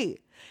higher rate.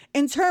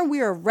 In turn,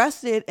 we are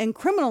arrested and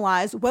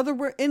criminalized whether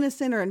we're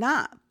innocent or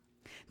not.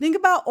 Think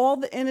about all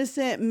the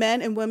innocent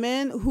men and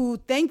women who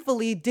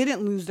thankfully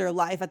didn't lose their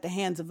life at the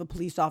hands of a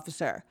police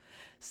officer.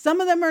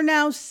 Some of them are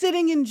now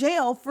sitting in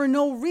jail for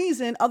no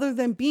reason other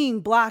than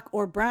being black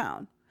or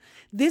brown.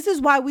 This is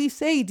why we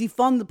say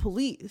defund the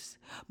police,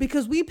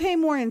 because we pay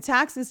more in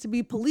taxes to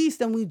be policed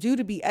than we do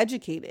to be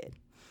educated.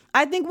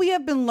 I think we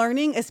have been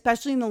learning,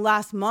 especially in the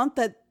last month,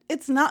 that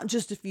it's not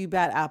just a few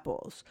bad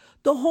apples.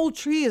 The whole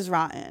tree is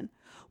rotten.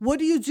 What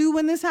do you do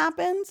when this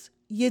happens?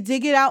 You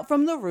dig it out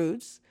from the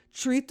roots,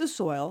 treat the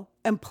soil,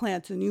 and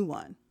plant a new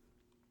one.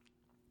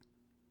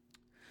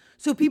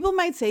 So people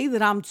might say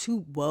that I'm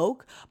too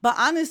woke, but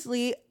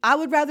honestly, I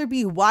would rather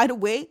be wide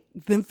awake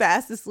than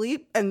fast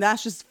asleep, and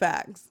that's just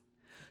facts.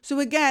 So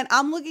again,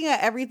 I'm looking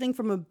at everything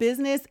from a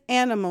business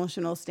and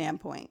emotional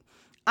standpoint.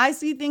 I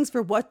see things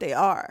for what they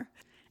are.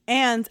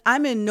 And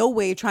I'm in no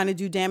way trying to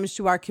do damage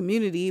to our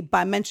community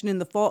by mentioning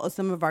the fault of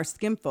some of our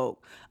skin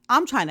folk.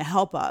 I'm trying to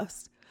help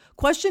us.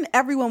 Question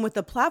everyone with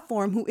a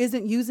platform who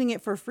isn't using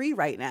it for free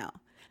right now.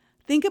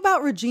 Think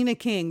about Regina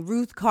King,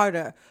 Ruth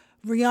Carter,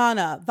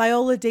 Rihanna,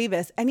 Viola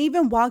Davis, and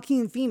even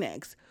Joaquin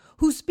Phoenix,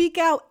 who speak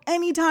out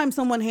anytime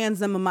someone hands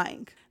them a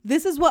mic.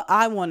 This is what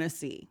I want to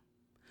see.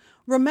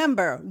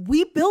 Remember,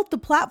 we built the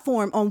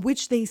platform on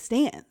which they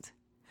stand.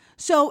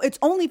 So it's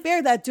only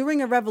fair that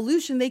during a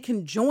revolution, they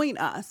can join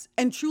us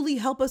and truly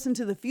help us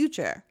into the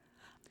future.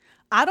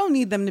 I don't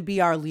need them to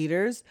be our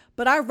leaders,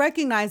 but I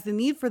recognize the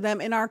need for them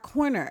in our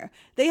corner.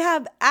 They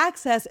have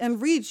access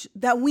and reach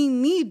that we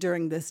need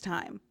during this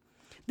time.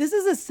 This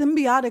is a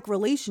symbiotic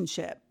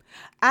relationship.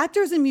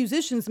 Actors and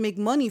musicians make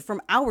money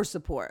from our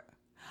support.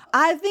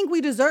 I think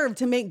we deserve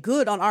to make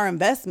good on our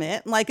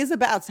investment, like it's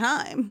about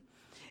time.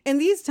 In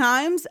these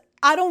times,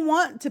 I don't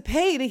want to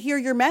pay to hear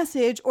your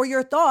message or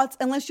your thoughts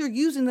unless you're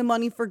using the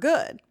money for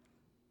good.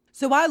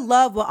 So I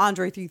love what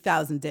Andre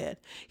 3000 did.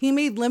 He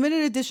made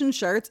limited edition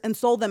shirts and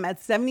sold them at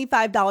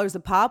 $75 a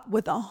pop,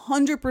 with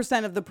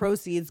 100% of the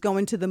proceeds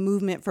going to the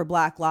movement for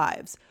Black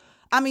Lives.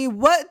 I mean,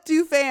 what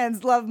do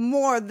fans love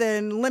more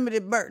than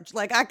limited merch?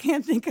 Like, I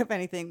can't think of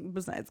anything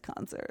besides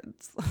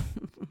concerts.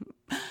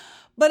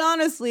 But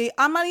honestly,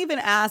 I'm not even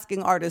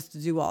asking artists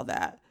to do all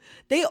that.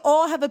 They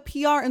all have a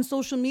PR and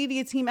social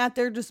media team at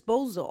their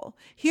disposal.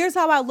 Here's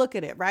how I look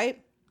at it,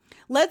 right?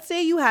 Let's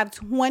say you have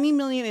 20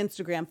 million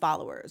Instagram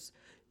followers.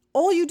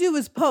 All you do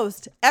is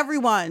post,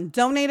 everyone,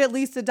 donate at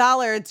least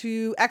 $1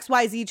 to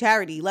XYZ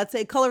charity. Let's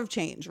say Color of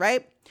Change,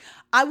 right?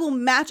 I will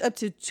match up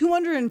to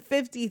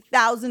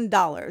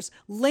 $250,000.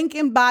 Link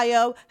in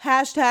bio,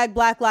 hashtag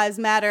Black Lives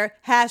Matter,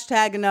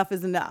 hashtag enough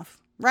is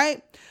enough,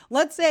 right?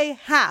 Let's say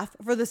half,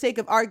 for the sake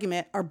of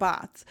argument, are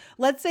bots.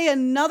 Let's say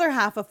another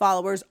half of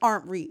followers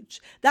aren't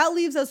reach. That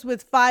leaves us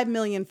with 5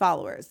 million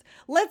followers.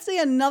 Let's say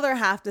another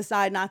half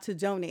decide not to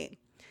donate.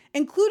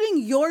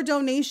 Including your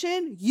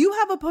donation, you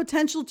have a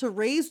potential to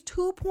raise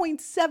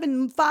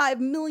 $2.75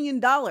 million.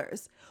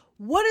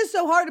 What is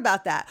so hard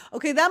about that?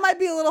 Okay, that might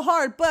be a little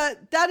hard,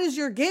 but that is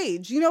your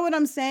gauge. You know what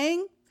I'm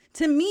saying?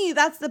 To me,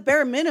 that's the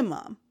bare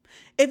minimum.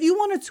 If you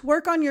want to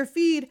twerk on your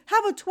feed,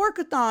 have a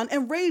twerkathon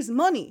and raise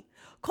money.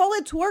 Call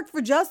it Twerk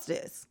for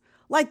Justice.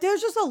 Like,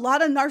 there's just a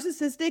lot of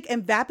narcissistic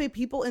and vapid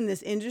people in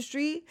this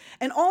industry,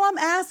 and all I'm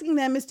asking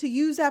them is to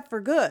use that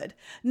for good,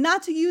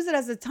 not to use it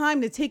as a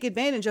time to take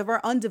advantage of our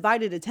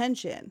undivided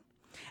attention.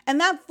 And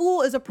that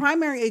fool is a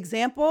primary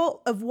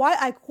example of why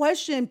I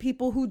question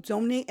people who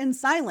donate in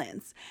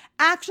silence.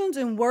 Actions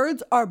and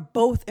words are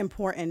both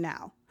important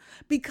now,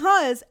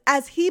 because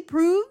as he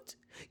proved,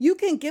 you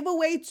can give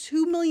away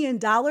 $2 million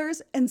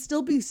and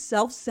still be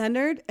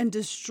self-centered and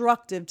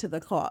destructive to the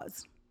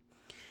cause.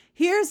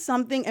 Here's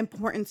something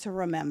important to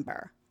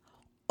remember.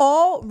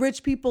 All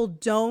rich people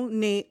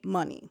donate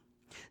money.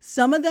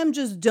 Some of them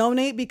just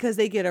donate because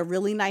they get a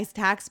really nice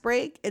tax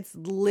break. It's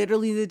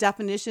literally the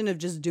definition of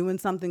just doing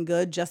something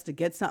good just to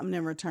get something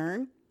in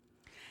return.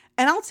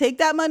 And I'll take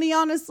that money,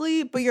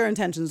 honestly, but your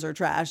intentions are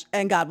trash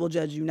and God will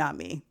judge you, not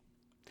me.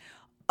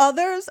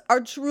 Others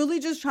are truly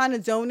just trying to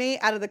donate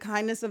out of the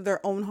kindness of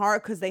their own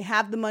heart because they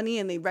have the money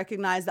and they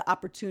recognize the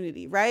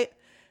opportunity, right?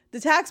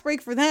 The tax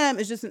break for them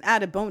is just an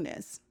added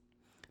bonus.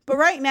 But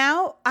right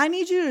now, I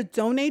need you to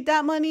donate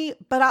that money,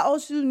 but I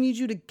also need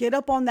you to get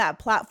up on that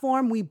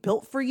platform we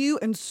built for you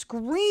and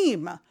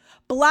scream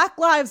Black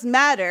Lives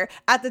Matter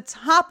at the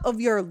top of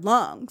your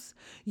lungs.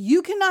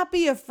 You cannot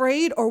be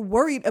afraid or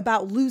worried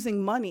about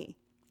losing money.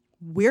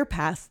 We're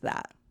past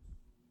that.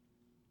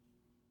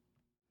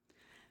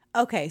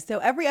 Okay, so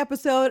every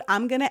episode,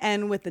 I'm going to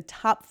end with the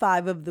top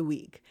 5 of the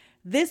week.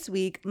 This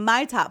week,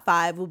 my top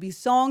 5 will be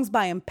songs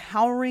by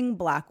empowering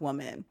Black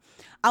women.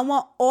 I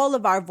want all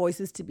of our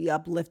voices to be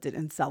uplifted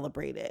and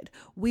celebrated.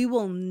 We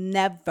will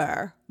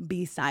never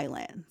be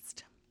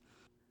silenced.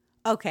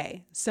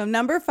 Okay, so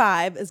number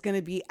 5 is going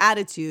to be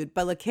Attitude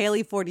by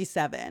Leikeli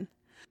 47.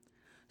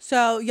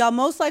 So y'all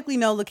most likely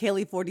know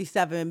Leikeli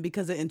 47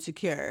 because of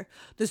Insecure.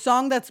 The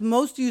song that's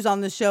most used on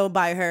the show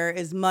by her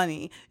is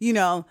Money. You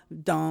know,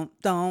 don't.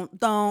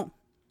 Dope.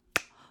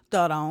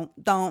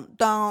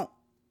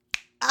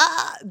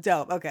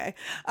 Okay.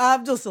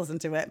 Just listen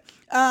to it.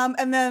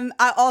 And then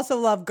I also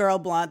love Girl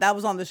Blunt. That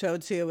was on the show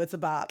too. It's a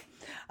bop.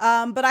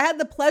 But I had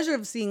the pleasure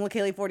of seeing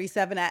Leikeli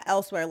 47 at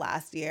Elsewhere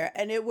last year,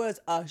 and it was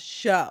a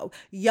show.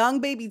 Young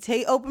Baby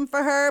Tate opened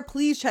for her.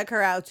 Please check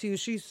her out too.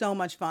 She's so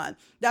much fun.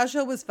 That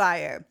show was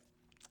fire.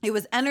 It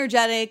was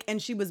energetic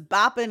and she was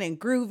bopping and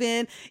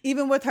grooving,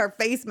 even with her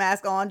face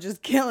mask on,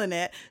 just killing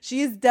it. She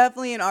is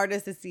definitely an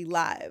artist to see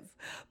live.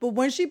 But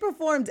when she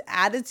performed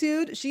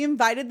Attitude, she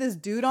invited this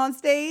dude on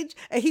stage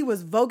and he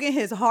was voguing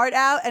his heart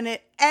out, and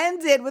it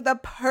ended with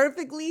a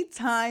perfectly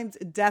timed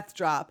death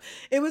drop.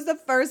 It was the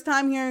first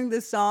time hearing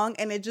this song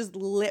and it just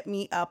lit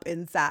me up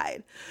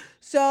inside.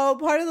 So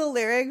part of the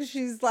lyrics,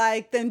 she's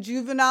like, then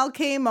Juvenile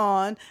came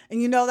on,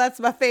 and you know that's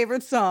my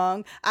favorite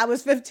song. I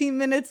was 15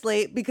 minutes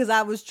late because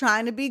I was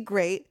trying to be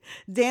great.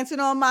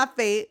 Dancing on my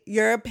fate,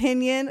 your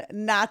opinion,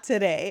 not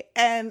today.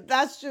 And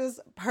that's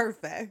just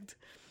perfect.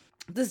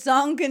 The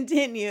song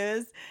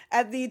continues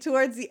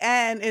towards the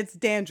end, it's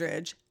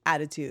Dandridge,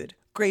 Attitude.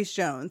 Grace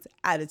Jones,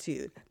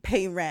 Attitude.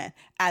 Pay rent,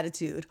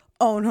 Attitude.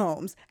 own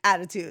homes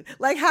attitude.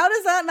 Like, how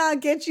does that not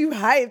get you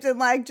hyped and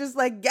like, just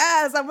like,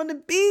 yes, I'm going to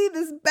be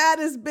this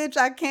baddest bitch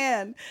I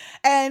can.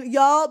 And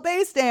y'all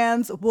Bey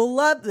stans will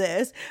love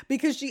this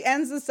because she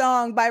ends the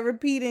song by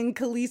repeating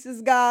Khalees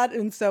is God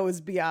and so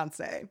is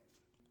Beyonce.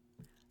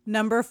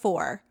 Number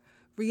 4,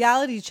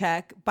 Reality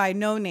Check by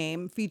No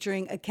Name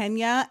featuring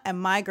Akenya and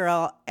my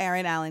girl,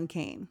 Erin Allen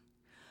Kane.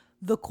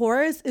 The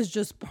chorus is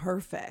just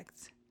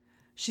perfect.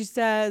 She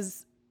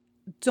says,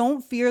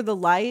 "Don't fear the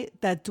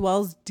light that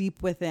dwells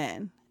deep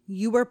within.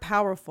 You are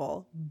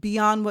powerful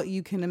beyond what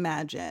you can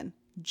imagine.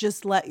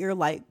 Just let your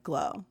light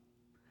glow."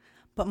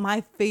 But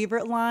my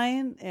favorite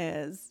line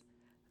is,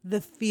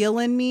 "The feel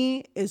in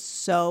me is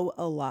so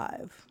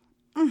alive."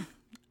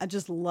 I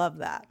just love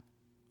that.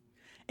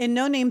 In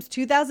No Name's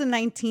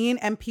 2019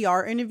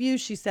 NPR interview,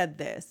 she said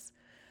this: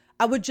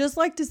 "I would just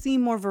like to see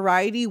more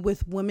variety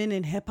with women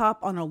in hip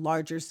hop on a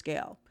larger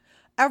scale.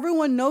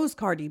 Everyone knows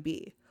Cardi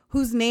B,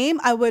 whose name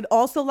I would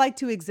also like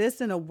to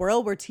exist in a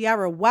world where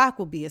Tierra Whack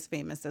will be as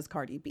famous as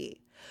Cardi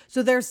B.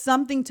 So there's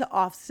something to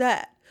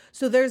offset.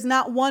 So there's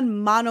not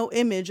one mono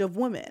image of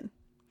women.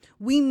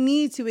 We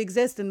need to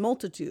exist in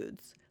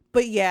multitudes.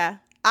 But yeah,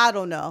 I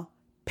don't know.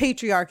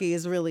 Patriarchy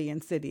is really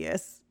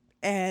insidious.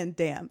 And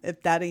damn,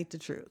 if that ain't the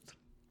truth."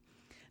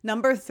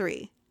 Number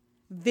 3,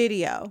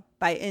 Video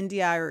by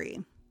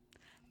India.Arie.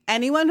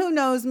 Anyone who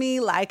knows me,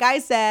 like I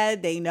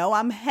said, they know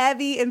I'm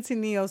heavy into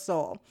neo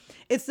soul.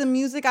 It's the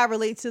music I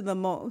relate to the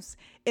most.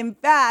 In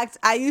fact,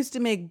 I used to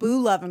make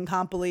boo lovin'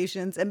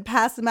 compilations and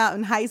pass them out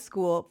in high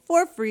school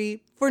for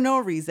free for no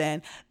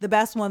reason. The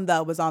best one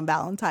though was on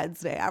Valentine's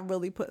Day. I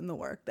really put in the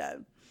work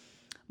then.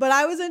 But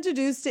I was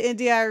introduced to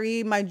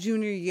India.Arie my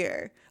junior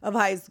year of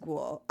high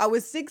school. I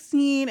was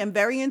 16 and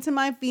very into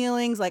my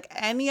feelings like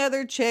any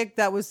other chick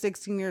that was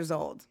 16 years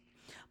old.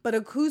 But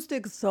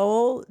acoustic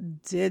soul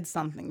did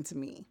something to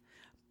me.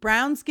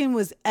 Brown skin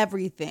was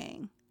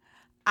everything.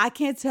 I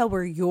can't tell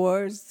where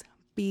yours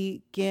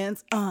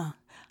begins. I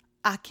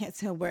can't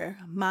tell where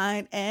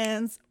mine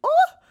ends.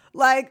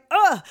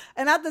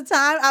 And at the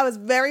time, I was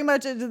very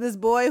much into this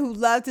boy who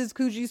loved his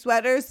Coogi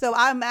sweater. So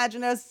I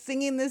imagine us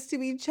singing this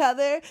to each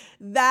other,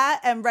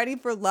 that and Ready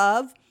for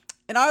Love.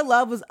 And our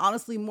love was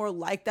honestly more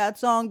like that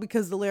song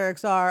because the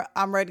lyrics are,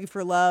 "I'm ready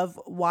for love.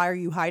 Why are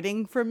you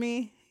hiding from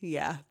me?"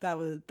 Yeah, that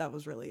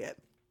was really it.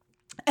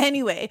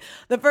 Anyway,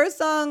 the first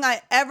song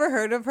I ever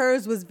heard of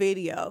hers was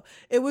Video.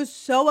 It was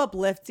so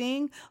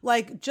uplifting,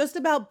 like just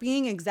about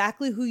being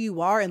exactly who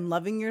you are and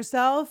loving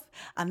yourself.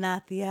 "I'm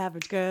not the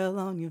average girl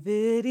on your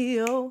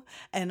video,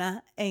 and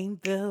I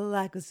ain't built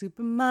like a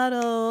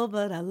supermodel,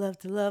 but I love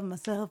to love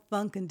myself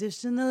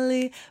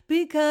unconditionally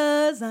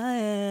because I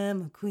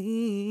am a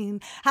queen."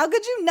 How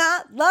could you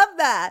not love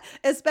that?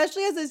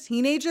 Especially as a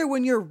teenager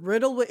when you're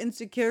riddled with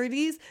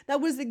insecurities.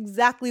 That was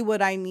exactly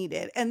what I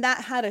needed, and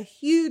that had a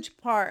huge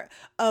part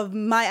of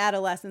my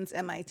adolescence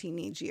and my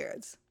teenage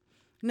years.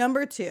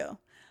 Number 2,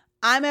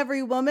 I'm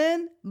Every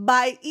Woman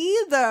by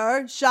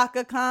either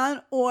Chaka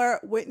Khan or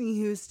Whitney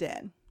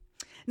Houston.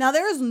 Now,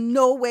 there is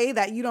no way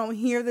that you don't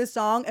hear this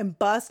song and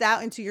bust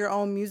out into your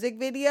own music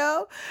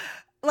video.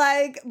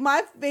 Like,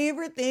 my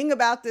favorite thing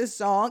about this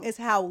song is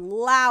how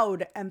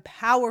loud and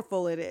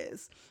powerful it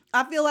is.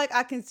 I feel like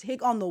I can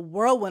take on the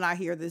world when I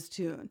hear this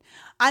tune.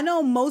 I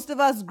know most of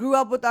us grew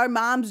up with our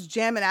moms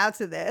jamming out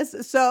to this,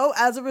 so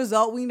as a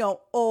result, we know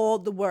all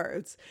the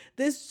words.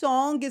 This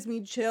song gives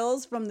me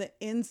chills from the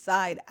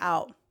inside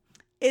out,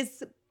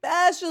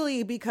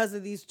 especially because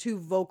of these two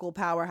vocal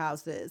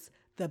powerhouses.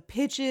 The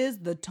pitches,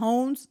 the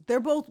tones,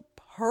 they're both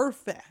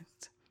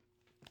perfect.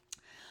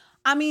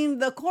 I mean,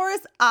 the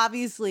chorus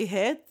obviously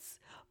hits,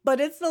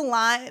 but it's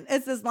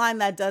this line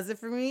that does it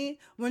for me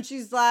when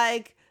she's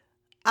like,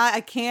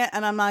 I can't,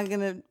 and I'm not going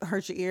to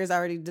hurt your ears. I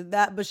already did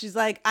that. But she's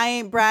like, "I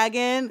ain't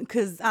bragging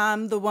because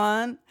I'm the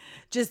one.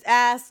 Just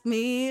ask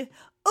me.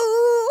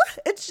 Ooh,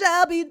 it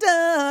shall be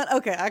done."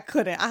 Okay, I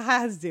couldn't. I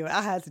had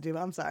to do it.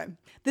 I'm sorry.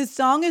 This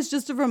song is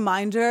just a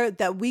reminder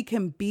that we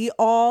can be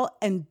all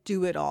and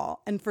do it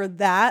all. And for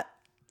that,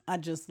 I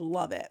just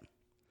love it.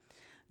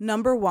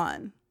 Number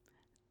 1,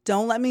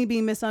 Don't Let Me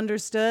Be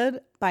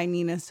Misunderstood by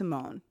Nina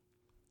Simone.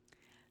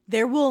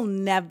 There will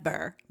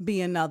never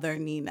be another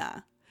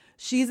Nina.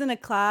 She's in a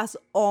class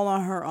all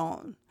on her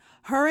own.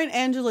 Her and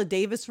Angela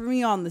Davis for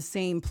me on the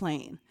same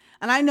plane.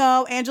 And I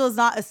know Angela's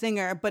not a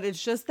singer, but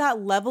it's just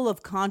that level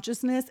of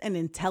consciousness and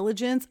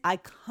intelligence I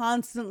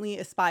constantly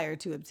aspire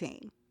to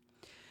obtain.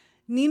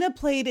 Nina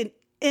played an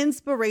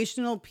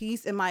inspirational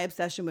piece in my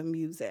obsession with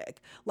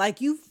music.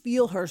 Like, you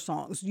feel her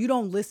songs, you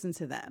don't listen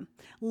to them.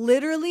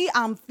 Literally,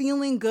 I'm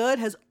Feeling Good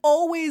has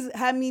always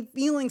had me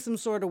feeling some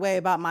sort of way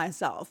about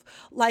myself.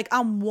 Like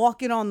I'm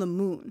walking on the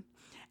moon.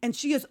 And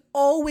she has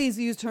always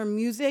used her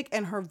music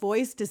and her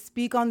voice to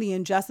speak on the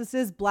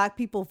injustices Black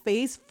people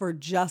face for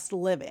just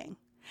living.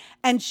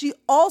 And she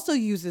also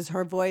uses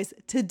her voice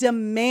to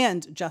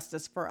demand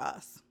justice for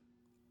us.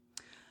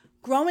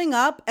 Growing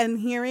up and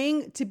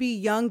hearing "To Be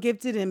Young,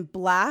 Gifted, and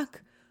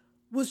Black"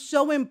 was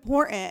so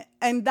important.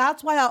 And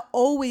that's why I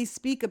always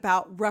speak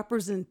about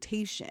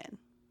representation.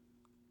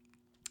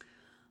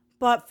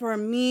 But for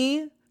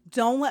me,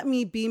 Don't Let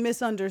Me Be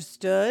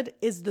Misunderstood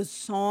is the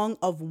song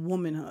of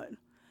womanhood.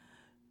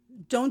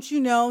 Don't you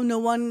know no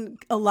one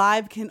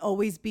alive can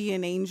always be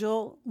an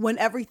angel? When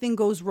everything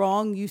goes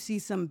wrong, you see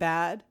some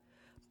bad.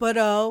 But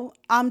oh,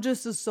 I'm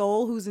just a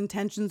soul whose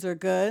intentions are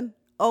good.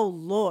 Oh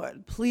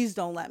Lord, please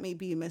don't let me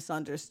be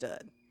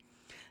misunderstood.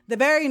 The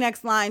very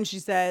next line, she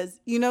says,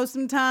 you know,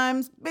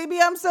 sometimes, baby,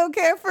 I'm so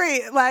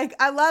carefree. Like,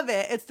 I love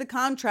it. It's the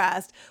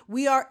contrast.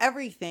 We are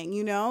everything,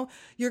 you know?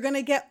 You're going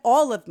to get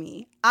all of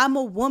me. I'm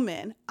a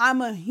woman.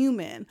 I'm a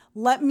human.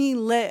 Let me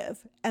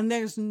live. And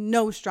there's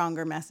no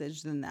stronger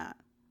message than that.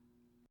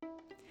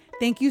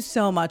 Thank you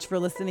so much for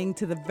listening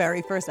to the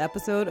very first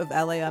episode of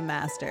LA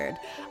Unmastered.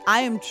 I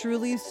am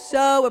truly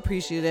so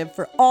appreciative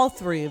for all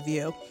three of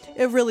you.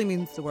 It really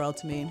means the world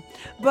to me.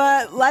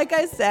 But like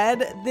I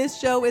said, this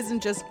show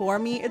isn't just for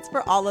me, it's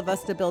for all of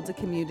us to build a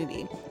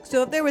community.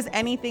 So if there was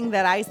anything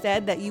that I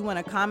said that you want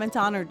to comment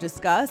on or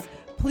discuss,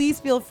 please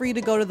feel free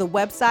to go to the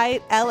website,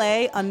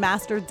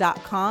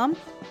 launmastered.com,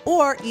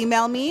 or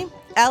email me,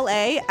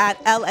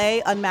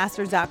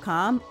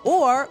 la@launmastered.com,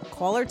 or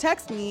call or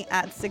text me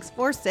at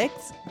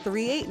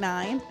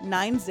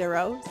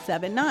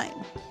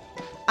 646-389-9079.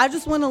 I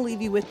just want to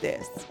leave you with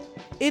this.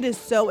 It is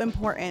so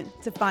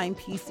important to find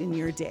peace in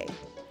your day.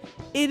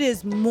 It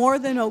is more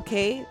than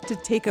okay to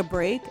take a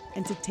break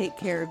and to take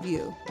care of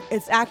you.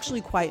 It's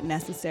actually quite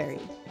necessary.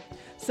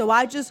 So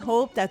I just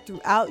hope that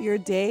throughout your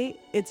day,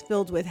 it's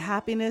filled with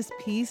happiness,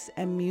 peace,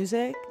 and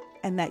music,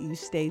 and that you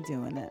stay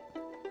doing it.